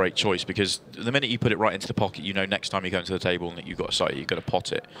not a great choice, because the minute you put it right into the pocket, you know next time you go into the table and you've got a sight, you've got to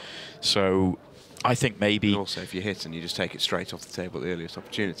pot it. So I think maybe... And also, if you hit and you just take it straight off the table at the earliest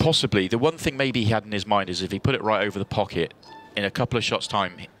opportunity. Possibly. The one thing maybe he had in his mind is if he put it right over the pocket, in a couple of shots'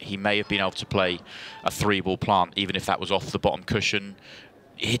 time, he may have been able to play a 3-ball plant, even if that was off the bottom cushion.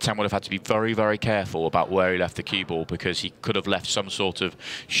 Hiten would have had to be very, very careful about where he left the cue ball, because he could have left some sort of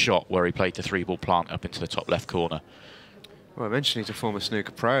shot where he played the 3-ball plant up into the top left corner. Well, eventually to former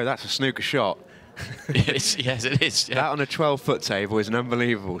snooker pro, that's a snooker shot. Yes, it is. Yeah. That on a 12-foot table is an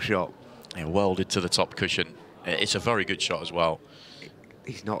unbelievable shot. Yeah, welded to the top cushion. It's a very good shot as well.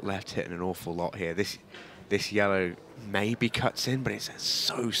 He's not left hitting an awful lot here. This yellow maybe cuts in, but it's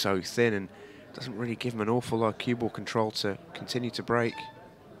so thin and doesn't really give him an awful lot of cue ball control to continue to break.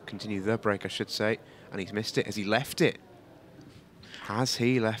 Continue the break, I should say. And he's missed it. Has he left it? Has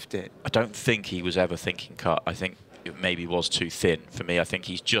he left it? I don't think he was ever thinking cut. I think it maybe was too thin for me. I think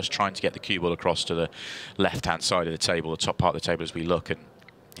he's just trying to get the cue ball across to the left-hand side of the table, the top part of the table as we look, and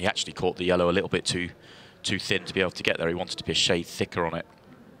he actually caught the yellow a little bit too thin to be able to get there. He wanted to be a shade thicker on it.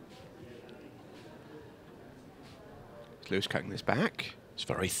 Is Lewis cutting this back? It's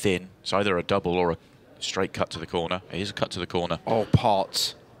very thin. It's either a double or a straight cut to the corner. It is a cut to the corner. Oh,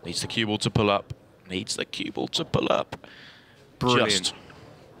 pot. Needs the cue ball to pull up. Needs the cue ball to pull up. Brilliant. Just.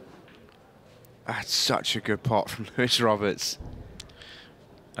 That's such a good pot from Lewis Roberts.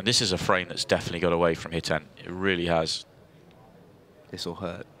 And this is a frame that's definitely got away from Hiten. It really has. This will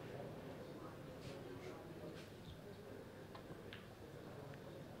hurt.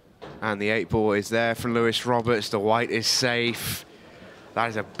 And the 8-ball is there from Lewis Roberts. The white is safe. That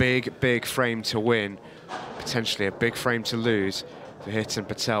is a big, big frame to win. Potentially a big frame to lose for Hiten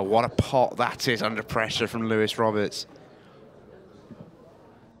Patel. What a pot that is under pressure from Lewis Roberts.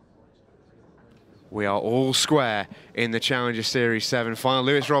 We are all square in the Challenger Series 7 final.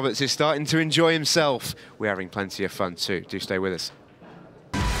 Lewis Roberts is starting to enjoy himself. We're having plenty of fun too. Do stay with us.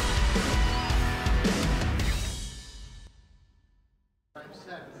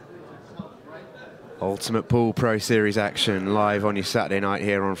 Ultimate Pool Pro Series action live on your Saturday night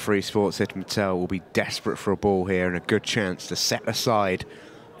here on Free Sports. Hiten Patel will be desperate for a ball here and a good chance to set aside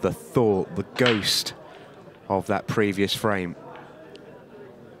the thought, the ghost of that previous frame.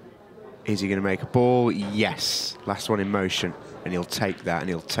 Is he going to make a ball? Yes. Last one in motion. And he'll take that, and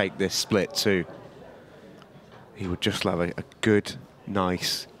he'll take this split too. He would just love a good,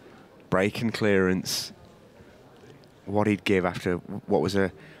 nice break and clearance. What he'd give after what was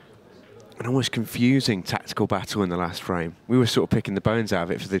an almost confusing tactical battle in the last frame. We were sort of picking the bones out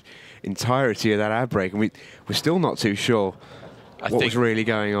of it for the entirety of that ad break, and we're still not too sure what was really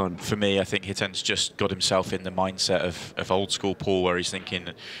going on. For me, I think Hiten's just got himself in the mindset of old school pool, where he's thinking,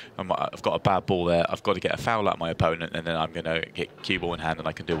 I've got a bad ball there, I've got to get a foul out of my opponent, and then I'm going to get cue ball in hand and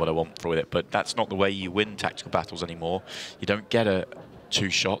I can do what I want with it. But that's not the way you win tactical battles anymore. You don't get two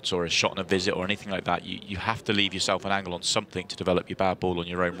shots or a shot and a visit or anything like that. You have to leave yourself an angle on something to develop your bad ball on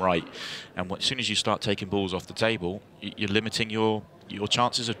your own right. And as soon as you start taking balls off the table, you're limiting your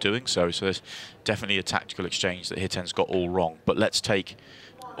chances of doing so. So there's definitely a tactical exchange that Hiten's got all wrong. But let's take,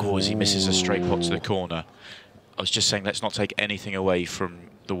 as he misses a straight pot to the corner. I was just saying, let's not take anything away from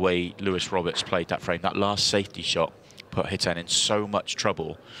the way Lewis Roberts played that frame. That last safety shot put Hiten in so much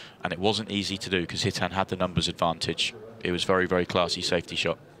trouble, and it wasn't easy to do because Hiten had the numbers advantage. It was very, very classy safety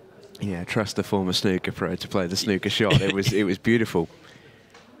shot. Yeah, trust the former snooker pro to play the snooker shot. It was beautiful.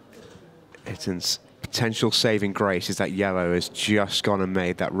 Hiten's potential saving grace is that yellow has just gone and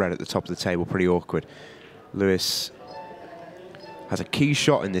made that red at the top of the table pretty awkward. Lewis has a key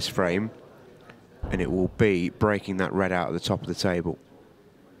shot in this frame, and it will be breaking that red out at the top of the table.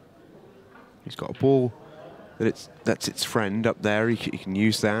 He's got a ball that's its friend up there. He can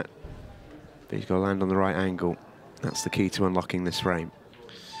use that, but he's got to land on the right angle. That's the key to unlocking this frame.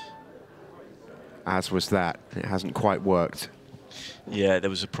 as was that. It hasn't quite worked. Yeah, there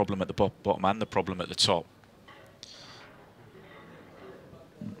was a problem at the bottom and the problem at the top.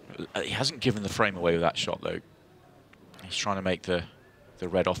 He hasn't given the frame away with that shot, though. He's trying to make the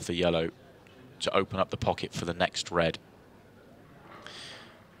red off the yellow to open up the pocket for the next red.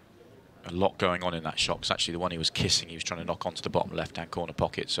 A lot going on in that shot, because actually the one he was kissing, he was trying to knock onto the bottom left-hand corner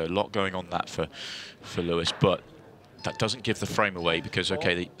pocket. So a lot going on that for Lewis, but that doesn't give the frame away, because,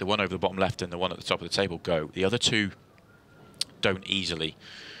 okay, the one over the bottom left and the one at the top of the table go. The other two don't easily.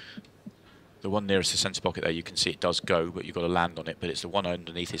 The one nearest the centre pocket there, you can see it does go, but you've got to land on it. But it's the one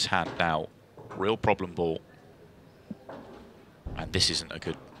underneath his hand now. Real problem ball. And this isn't a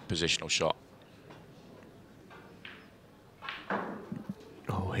good positional shot.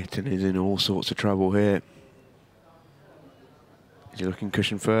 Oh, Hiten is in all sorts of trouble here. Is he looking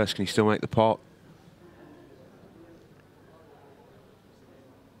cushion first? Can he still make the pot?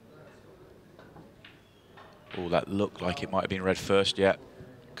 Oh, that looked like it might have been red first. Yeah,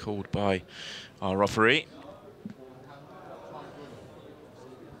 called by our referee.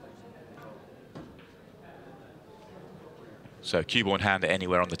 So cue ball in hand at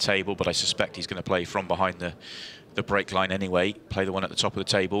anywhere on the table, but I suspect he's going to play from behind the break line anyway. Play the one at the top of the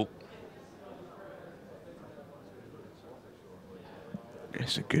table.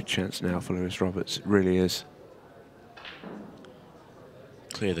 It's a good chance now for Lewis Roberts. It really is.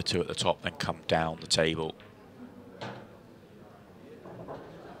 Clear the two at the top, then come down the table.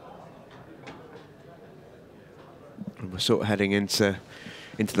 And we're sort of heading into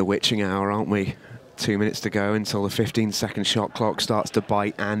the witching hour, aren't we? 2 minutes to go until the 15-second shot clock starts to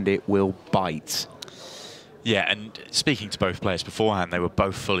bite, and it will bite. Yeah, and speaking to both players beforehand, they were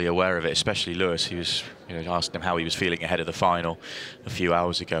both fully aware of it, especially Lewis. He was, asking him how he was feeling ahead of the final a few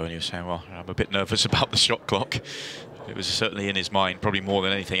hours ago, and he was saying, well, I'm a bit nervous about the shot clock. It was certainly in his mind, probably more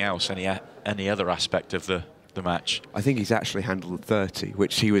than anything else, any other aspect of the match. I think he's actually handled the 30,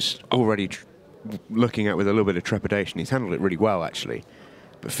 which he was already looking at with a little bit of trepidation. He's handled it really well, actually.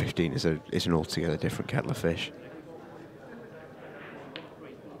 But 15 is an altogether different kettle of fish.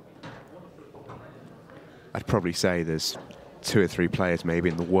 I'd probably say there's 2 or 3 players maybe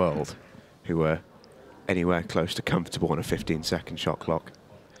in the world who are anywhere close to comfortable on a 15-second shot clock.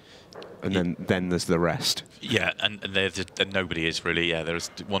 And then there's the rest. Yeah, and nobody is really. Yeah,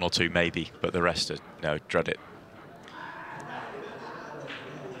 there's 1 or 2 maybe, but the rest are, no, dread it.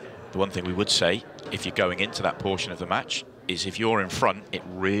 The one thing we would say, if you're going into that portion of the match, is if you're in front, it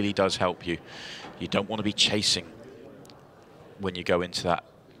really does help you. You don't want to be chasing when you go into that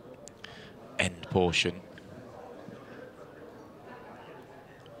end portion.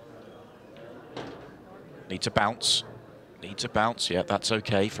 Need to bounce. Need to bounce. Yeah, that's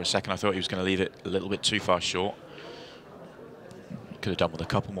okay. For a second, I thought he was going to leave it a little bit too far short. Could have done with a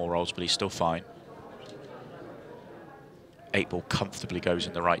couple more rolls, but he's still fine. 8 ball comfortably goes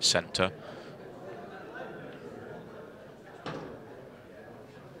in the right centre.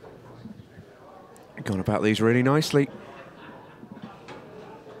 Gone about these really nicely.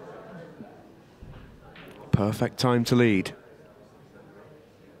 Perfect time to lead.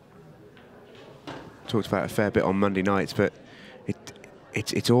 Talked about it a fair bit on Monday nights, but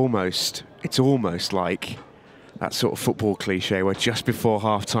it's almost like that sort of football cliche where just before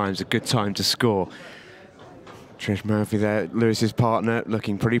half time is a good time to score. Trish Murphy there, Lewis's partner,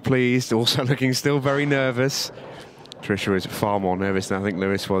 looking pretty pleased, also looking still very nervous. Trish was far more nervous than I think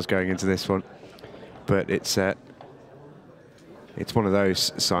Lewis was going into this one. But it's one of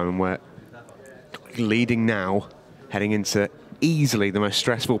those, Simon, where leading now, heading into easily the most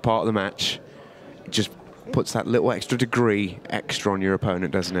stressful part of the match, it just puts that little extra degree extra on your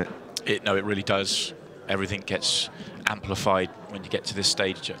opponent, doesn't it? No, it really does. Everything gets amplified when you get to this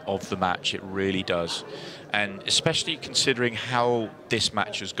stage of the match. It really does. And especially considering how this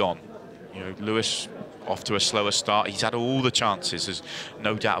match has gone. Lewis off to a slower start. He's had all the chances. There's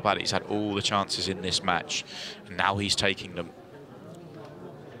no doubt about it. He's had all the chances in this match. And now he's taking them.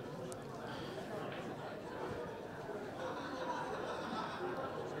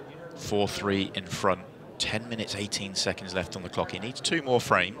 (4-3) in front. 10 minutes, 18 seconds left on the clock. He needs 2 more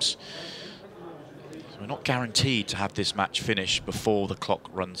frames. So we're not guaranteed to have this match finish before the clock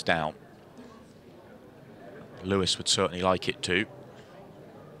runs down. Lewis would certainly like it to.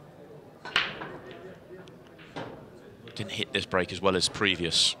 Didn't hit this break as well as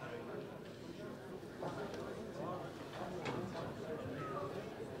previous.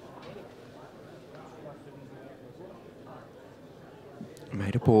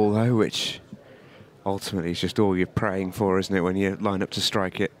 Made a ball though, which ultimately is just all you're praying for, isn't it, when you line up to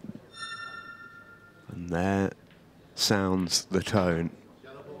strike it. And there sounds the tone.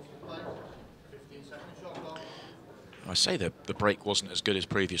 I say the break wasn't as good as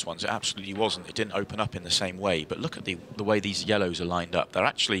previous ones. It absolutely wasn't. It didn't open up in the same way. But look at the way these yellows are lined up. They're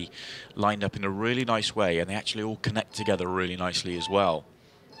actually lined up in a really nice way, and they actually all connect together really nicely as well.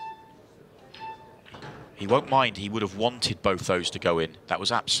 He won't mind. He would have wanted both those to go in. That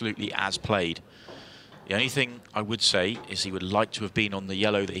was absolutely as played. The only thing I would say is he would like to have been on the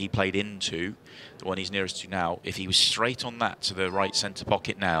yellow that he played into, the one he's nearest to now. If he was straight on that to the right centre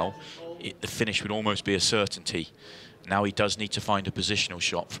pocket now, the finish would almost be a certainty. Now he does need to find a positional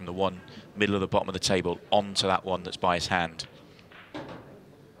shot from the one middle of the bottom of the table onto that one that's by his hand.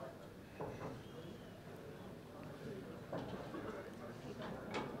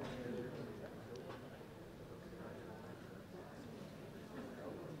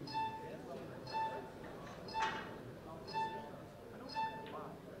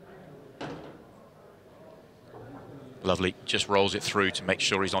 Lovely, just rolls it through to make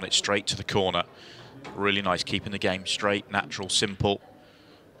sure he's on it straight to the corner. Really nice, keeping the game straight, natural, simple.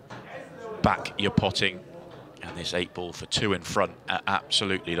 Back your potting, and this 8-ball for 2 in front at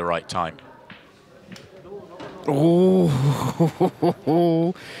absolutely the right time. Oh,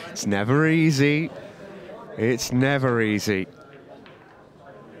 it's never easy. It's never easy.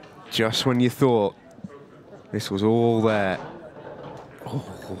 Just when you thought this was all there.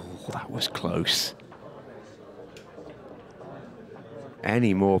 Oh, that was close.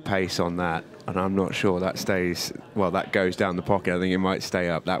 Any more pace on that, and I'm not sure that stays, well, that goes down the pocket. I think it might stay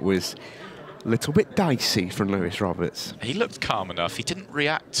up. That was a little bit dicey from Lewis Roberts. He looked calm enough. He didn't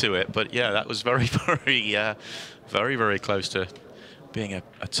react to it, but yeah, that was very, very close to being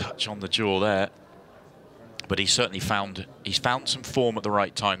a touch on the jaw there. But he's found some form at the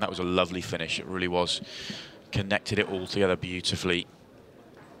right time. That was a lovely finish. It really was. Connected it all together beautifully.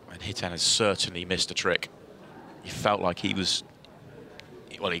 And Hiten has certainly missed a trick. He felt like he was...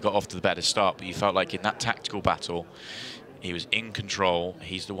 Well, he got off to the better start, but you felt like in that tactical battle, he was in control.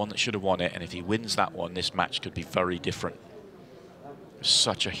 He's the one that should have won it, and if he wins that one, this match could be very different.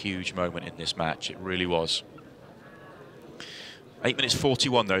 Such a huge moment in this match, it really was. 8 minutes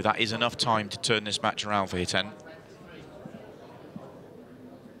 41, though, that is enough time to turn this match around for Hiten.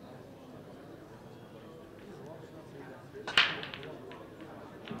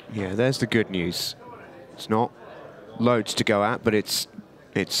 Yeah, there's the good news. It's not loads to go at, but it's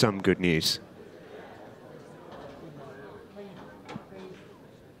some good news.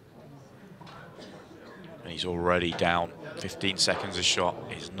 And he's already down. 15 seconds a shot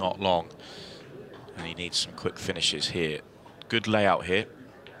is not long. And he needs some quick finishes here. Good layout here.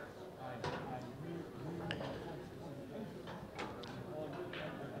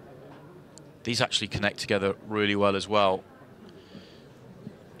 These actually connect together really well as well.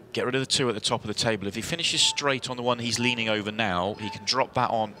 Get rid of the 2 at the top of the table. If he finishes straight on the one he's leaning over now, he can drop that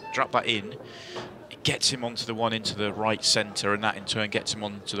in. It gets him onto the one into the right centre, and that in turn gets him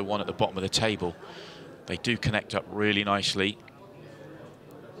onto the one at the bottom of the table. They do connect up really nicely.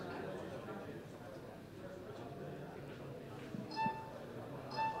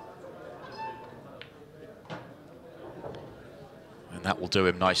 And that will do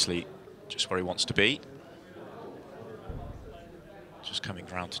him nicely, just where he wants to be. Just coming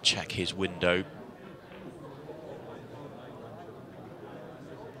round to check his window.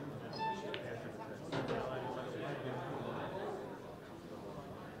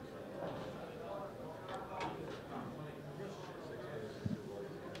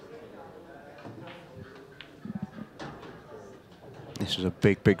 This was a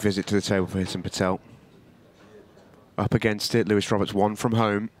big visit to the table for Hiten Patel. Up against it, Lewis Roberts won from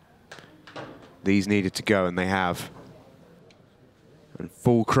home. These needed to go, and they have. And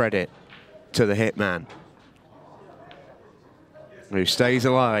full credit to the Hitman, who stays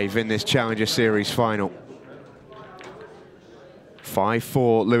alive in this Challenger Series final.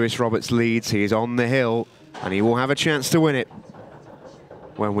 5-4, Lewis Roberts leads. He is on the hill, and he will have a chance to win it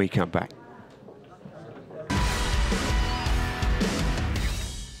when we come back.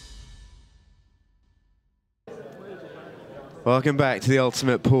 Welcome back to the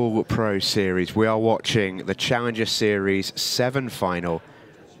Ultimate Pool Pro Series. We are watching the Challenger Series 7 final.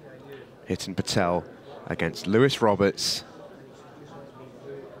 Hiten Patel against Lewis Roberts.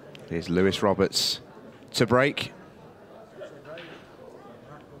 Here's Lewis Roberts to break.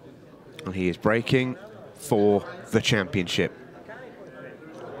 And he is breaking for the championship.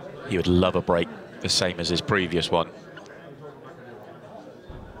 He would love a break the same as his previous one.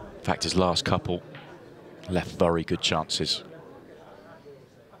 In fact, his last couple left very good chances.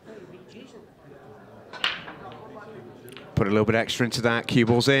 Put a little bit extra into that. Cue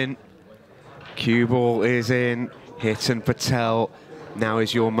ball's in. Cue ball is in. Hiten Patel, now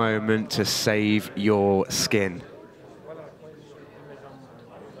is your moment to save your skin.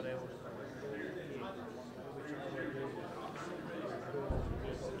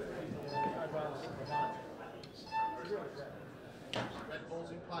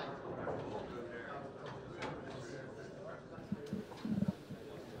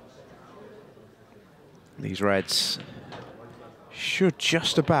 These reds should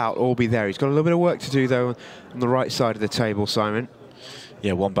just about all be there. He's got a little bit of work to do, though, on the right side of the table, Simon.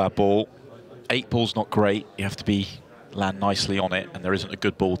 Yeah, one bad ball. 8 ball's not great. You have to land nicely on it, and there isn't a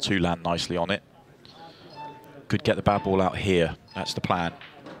good ball to land nicely on it. Could get the bad ball out here. That's the plan.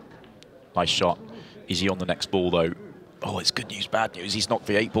 Nice shot. Is he on the next ball, though? Oh, it's good news, bad news. He's knocked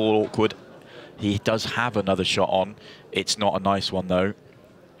the 8 ball awkward. He does have another shot on. It's not a nice one, though.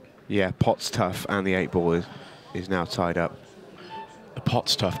 Yeah, pot's tough, and the 8 ball is now tied up. The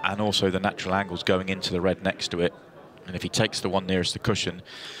pot's tough, and also the natural angle's going into the red next to it. And if he takes the one nearest the cushion,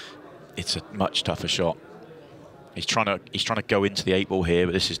 it's a much tougher shot. He's trying to go into the 8 ball here,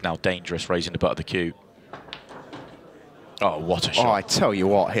 but this is now dangerous, raising the butt of the cue. Oh, what a shot. Oh, I tell you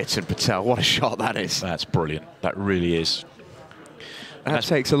what, Hiten Patel, what a shot that is. That's brilliant. That really is. That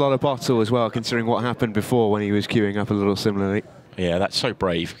takes a lot of bottle as well, considering what happened before when he was queuing up a little similarly. Yeah, that's so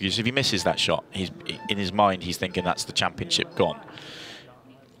brave, because if he misses that shot, in his mind, he's thinking that's the championship gone.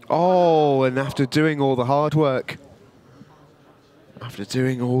 Oh, and after doing all the hard work, has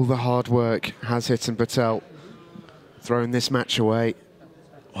Hiten Patel thrown this match away.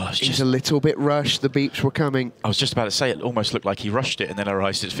 Well, He's a little bit rushed. The beeps were coming. I was just about to say, it almost looked like he rushed it, and then I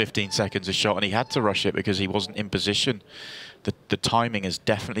realised it's 15 seconds a shot, and he had to rush it because he wasn't in position. The timing has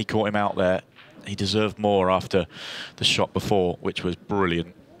definitely caught him out there. He deserved more after the shot before, which was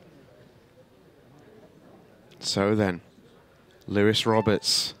brilliant. So then, Lewis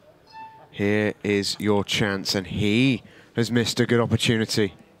Roberts, here is your chance, and he has missed a good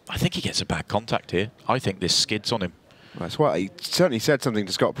opportunity. I think he gets a bad contact here. I think this skids on him. That's why he certainly said something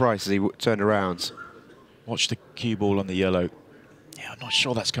to Scott Price as he turned around. Watch the cue ball on the yellow. Yeah, I'm not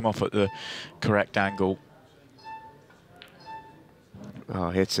sure that's come off at the correct angle.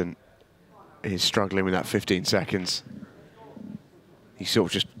 Oh, Hiten is struggling with that 15 seconds. He sort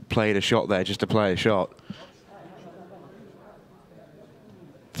of just played a shot there just to play a shot.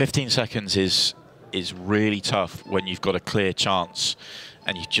 15 seconds is really tough when you've got a clear chance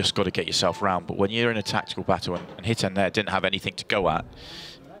and you've just got to get yourself round. But when you're in a tactical battle, and Hiten there didn't have anything to go at,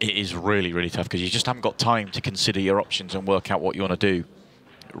 it is really, really tough because you just haven't got time to consider your options and work out what you want to do.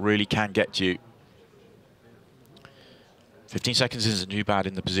 It really can get you. 15 seconds isn't too bad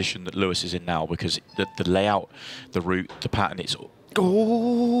in the position that Lewis is in now, because the layout, the route, the pattern, it's...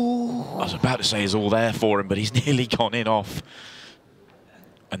 Oh! I was about to say is all there for him, but he's nearly gone in off.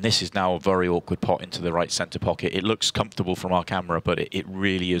 And this is now a very awkward pot into the right centre pocket. It looks comfortable from our camera, but it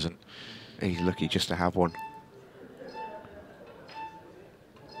really isn't. He's lucky just to have one.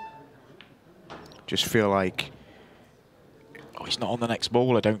 Just feel like... Oh, he's not on the next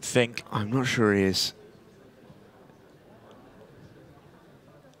ball, I don't think. I'm not sure he is.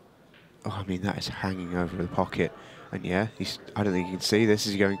 Oh, I mean, that is hanging over the pocket. And yeah, I don't think you can see this.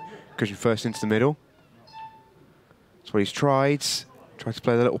 Is he going cushion first into the middle? That's what he's tried. Tried to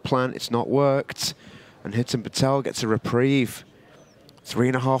play the little plant. It's not worked. And Hiten Patel gets a reprieve.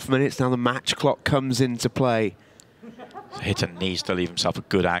 3.5 minutes. Now the match clock comes into play. So Hiten needs to leave himself a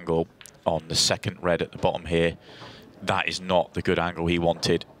good angle on the second red at the bottom here. That is not the good angle he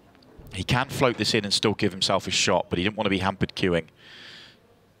wanted. He can float this in and still give himself a shot, but he didn't want to be hampered queuing.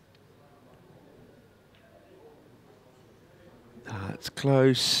 That's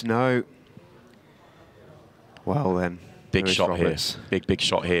close. No. Well then. Big Lewis shot Roberts. here. Big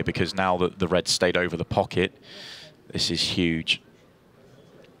shot here, because now that the red stayed over the pocket, this is huge.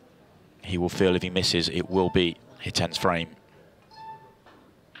 He will feel if he misses, it will be Hiten's frame.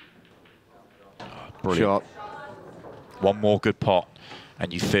 Oh, brilliant. Shot. One more good pot,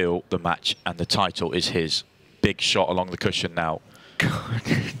 and you feel the match and the title is his. Big shot along the cushion now. God,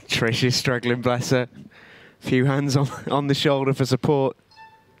 Trish is struggling, bless her. Few hands on the shoulder for support.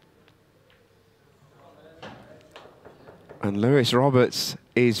 And Lewis Roberts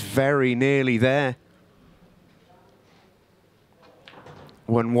is very nearly there.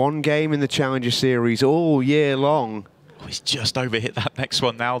 Won one game in the Challenger Series all year long. Oh, he's just overhit that next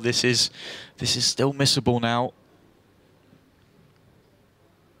one now. This is still missable now.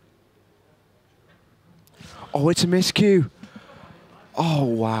 Oh, it's a miscue. Oh,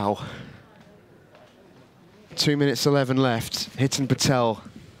 wow. 2 minutes 11 left. Hiten Patel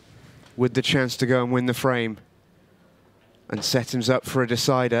with the chance to go and win the frame and set him up for a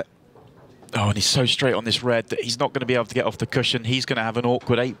decider. Oh, and he's so straight on this red that he's not going to be able to get off the cushion. He's going to have an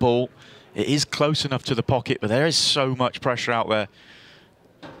awkward 8 ball. It is close enough to the pocket, but there is so much pressure out there.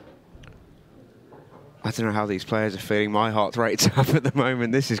 I don't know how these players are feeling. My heart rate's up at the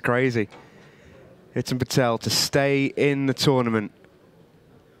moment. This is crazy. Hiten Patel to stay in the tournament.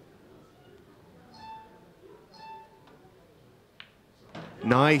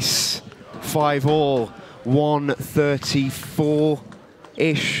 Nice. 5-all.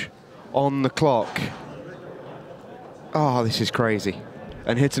 1:34-ish on the clock. Oh, this is crazy.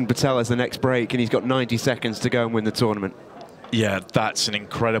 And Hiten Patel has the next break, and he's got 90 seconds to go and win the tournament. Yeah, that's an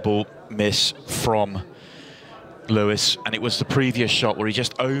incredible miss from Lewis, and it was the previous shot where he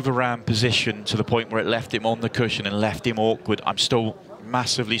just overran position to the point where it left him on the cushion and left him awkward. I'm still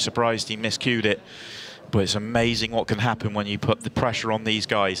massively surprised he miscued it, but it's amazing what can happen when you put the pressure on these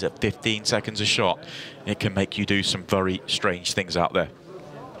guys at 15 seconds a shot. It can make you do some very strange things out there.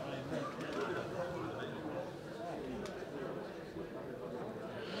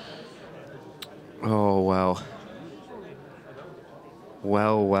 Oh, well.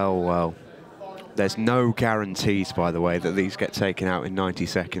 Well. There's no guarantees, by the way, that these get taken out in 90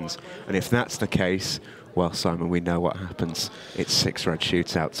 seconds. And if that's the case, well, Simon, we know what happens. It's 6-red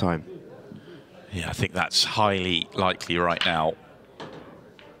shootout time. Yeah, I think that's highly likely right now.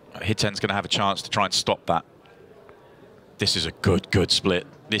 Hiten's going to have a chance to try and stop that. This is a good split.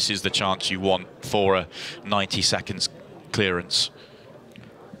 This is the chance you want for a 90 seconds clearance.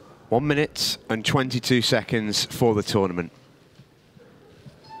 1 minute and 22 seconds for the tournament.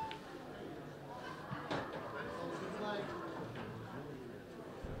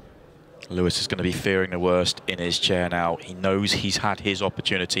 Lewis is going to be fearing the worst in his chair now. He knows he's had his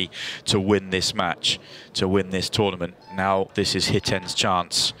opportunity to win this match, to win this tournament. Now this is Hiten's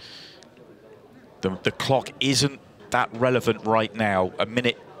chance. The clock isn't that relevant right now. A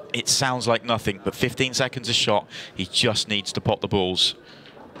minute, it sounds like nothing, but 15 seconds a shot. He just needs to pop the balls.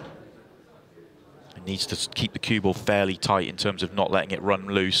 He needs to keep the cue ball fairly tight in terms of not letting it run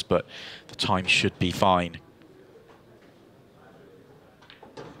loose, but the time should be fine.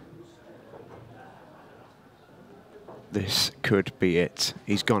 This could be it.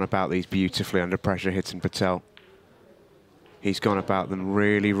 He's gone about these beautifully under pressure, Hiten Patel. He's gone about them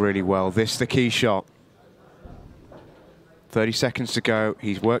really well. This is the key shot. 30 seconds to go.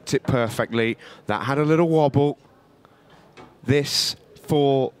 He's worked it perfectly. That had a little wobble. This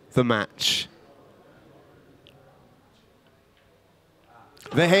for the match.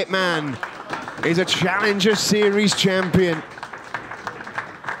 The Hitman is a Challenger Series champion.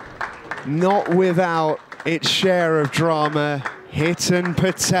 Not without its share of drama. Hiten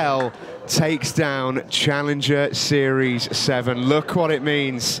Patel takes down Challenger Series 7. Look what it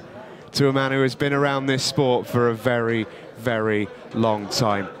means to a man who has been around this sport for a very long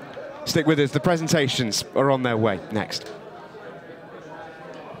time. Stick with us, the presentations are on their way next.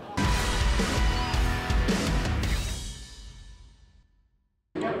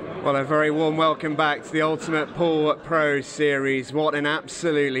 Well, a very warm welcome back to the Ultimate Pool Pro Series. What an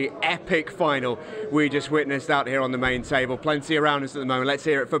absolutely epic final we just witnessed out here on the main table. Plenty around us at the moment. Let's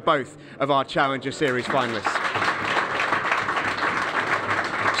hear it for both of our Challenger Series finalists.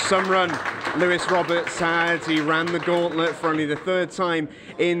 Some run Lewis Roberts had. He ran the gauntlet for only the 3rd time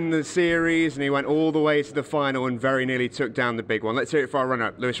in the series, and he went all the way to the final and very nearly took down the big one. Let's hear it for our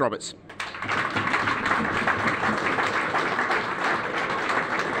runner-up, Lewis Roberts.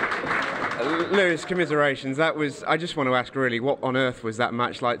 Lewis, commiserations. That was, I just want to ask really, what on earth was that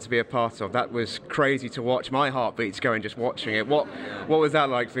match like to be a part of? That was crazy to watch. My heartbeat's going just watching it. What was that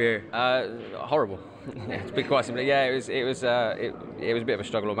like for you? Horrible. To be quite simple. Yeah, it was a bit of a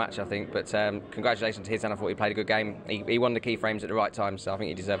struggle match, I think. But congratulations to Hiten. I thought he played a good game. He won the key frames at the right time, so I think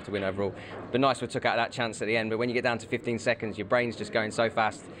he deserved to win overall. But nice we took out that chance at the end. But when you get down to 15 seconds, your brain's just going so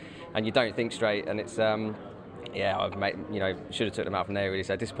fast, and you don't think straight. And it's yeah, I've made, should have took them out from there really.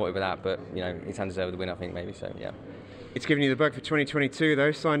 So disappointed with that, but Hiten deserved the win, I think maybe. So yeah. It's giving you the bug for 2022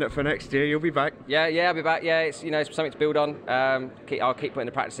 though. Signed up for next year. You'll be back. Yeah, I'll be back. Yeah, it's it's something to build on. I'll keep putting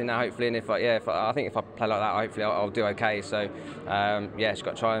the practice in now, hopefully. And I think if I play like that, hopefully I'll do okay. So yeah, just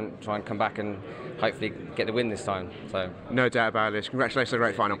got to try and come back and hopefully get the win this time. So no doubt about this. Congratulations on a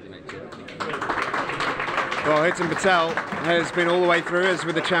great final. Well, Hiten Patel has been all the way through us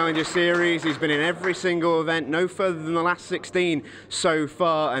with the Challenger Series. He's been in every single event, no further than the last 16 so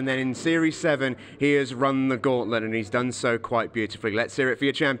far. And then in Series 7, he has run the gauntlet, and he's done so quite beautifully. Let's hear it for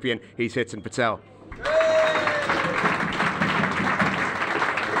your champion. He's Hiten Patel.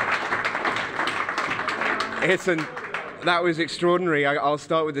 Hiten, that was extraordinary. I'll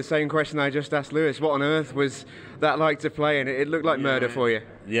start with the same question I just asked Lewis. What on earth was that like to play? And it looked like murder for you.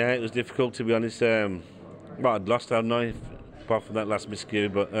 Yeah, it was difficult, to be honest. Well, I'd lost, hadn't I, apart from that last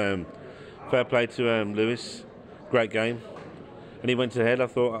miscue, but fair play to Lewis, great game. And he went ahead. I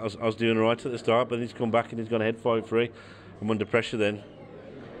thought I was doing all right at the start, but he's come back and he's gone ahead 5-3. I'm under pressure then.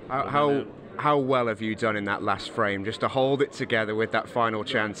 How well have you done in that last frame, just to hold it together with that final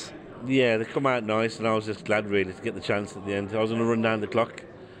chance? Yeah, they come out nice, and I was just glad really to get the chance at the end. I was going to run down the clock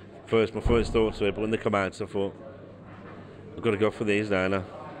first, my first thought to it, but when they come out, I thought, I've got to go for these now.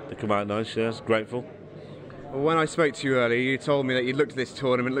 They come out nice, yeah, I was grateful. Well, when I spoke to you earlier, you told me that you looked at this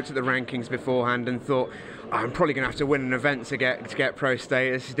tournament, looked at the rankings beforehand, and thought, I'm probably going to have to win an event to get pro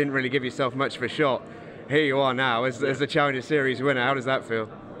status. You didn't really give yourself much of a shot. Here you are now as the Challenger Series winner. How does that feel?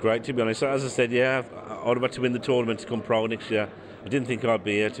 Great, to be honest. As I said, yeah, I'd have had to win the tournament to come pro next year. I didn't think I'd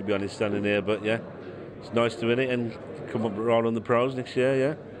be here, to be honest, standing here, but yeah, it's nice to win it and come up roll on the pros next year,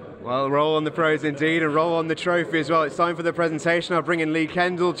 yeah. Well, roll on the pros indeed, and roll on the trophy as well. It's time for the presentation. I'll bring in Lee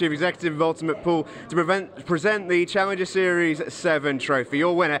Kendall, Chief Executive of Ultimate Pool, to present the Challenger Series 7 trophy.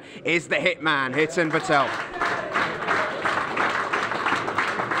 Your winner is the Hitman, Hiten Patel.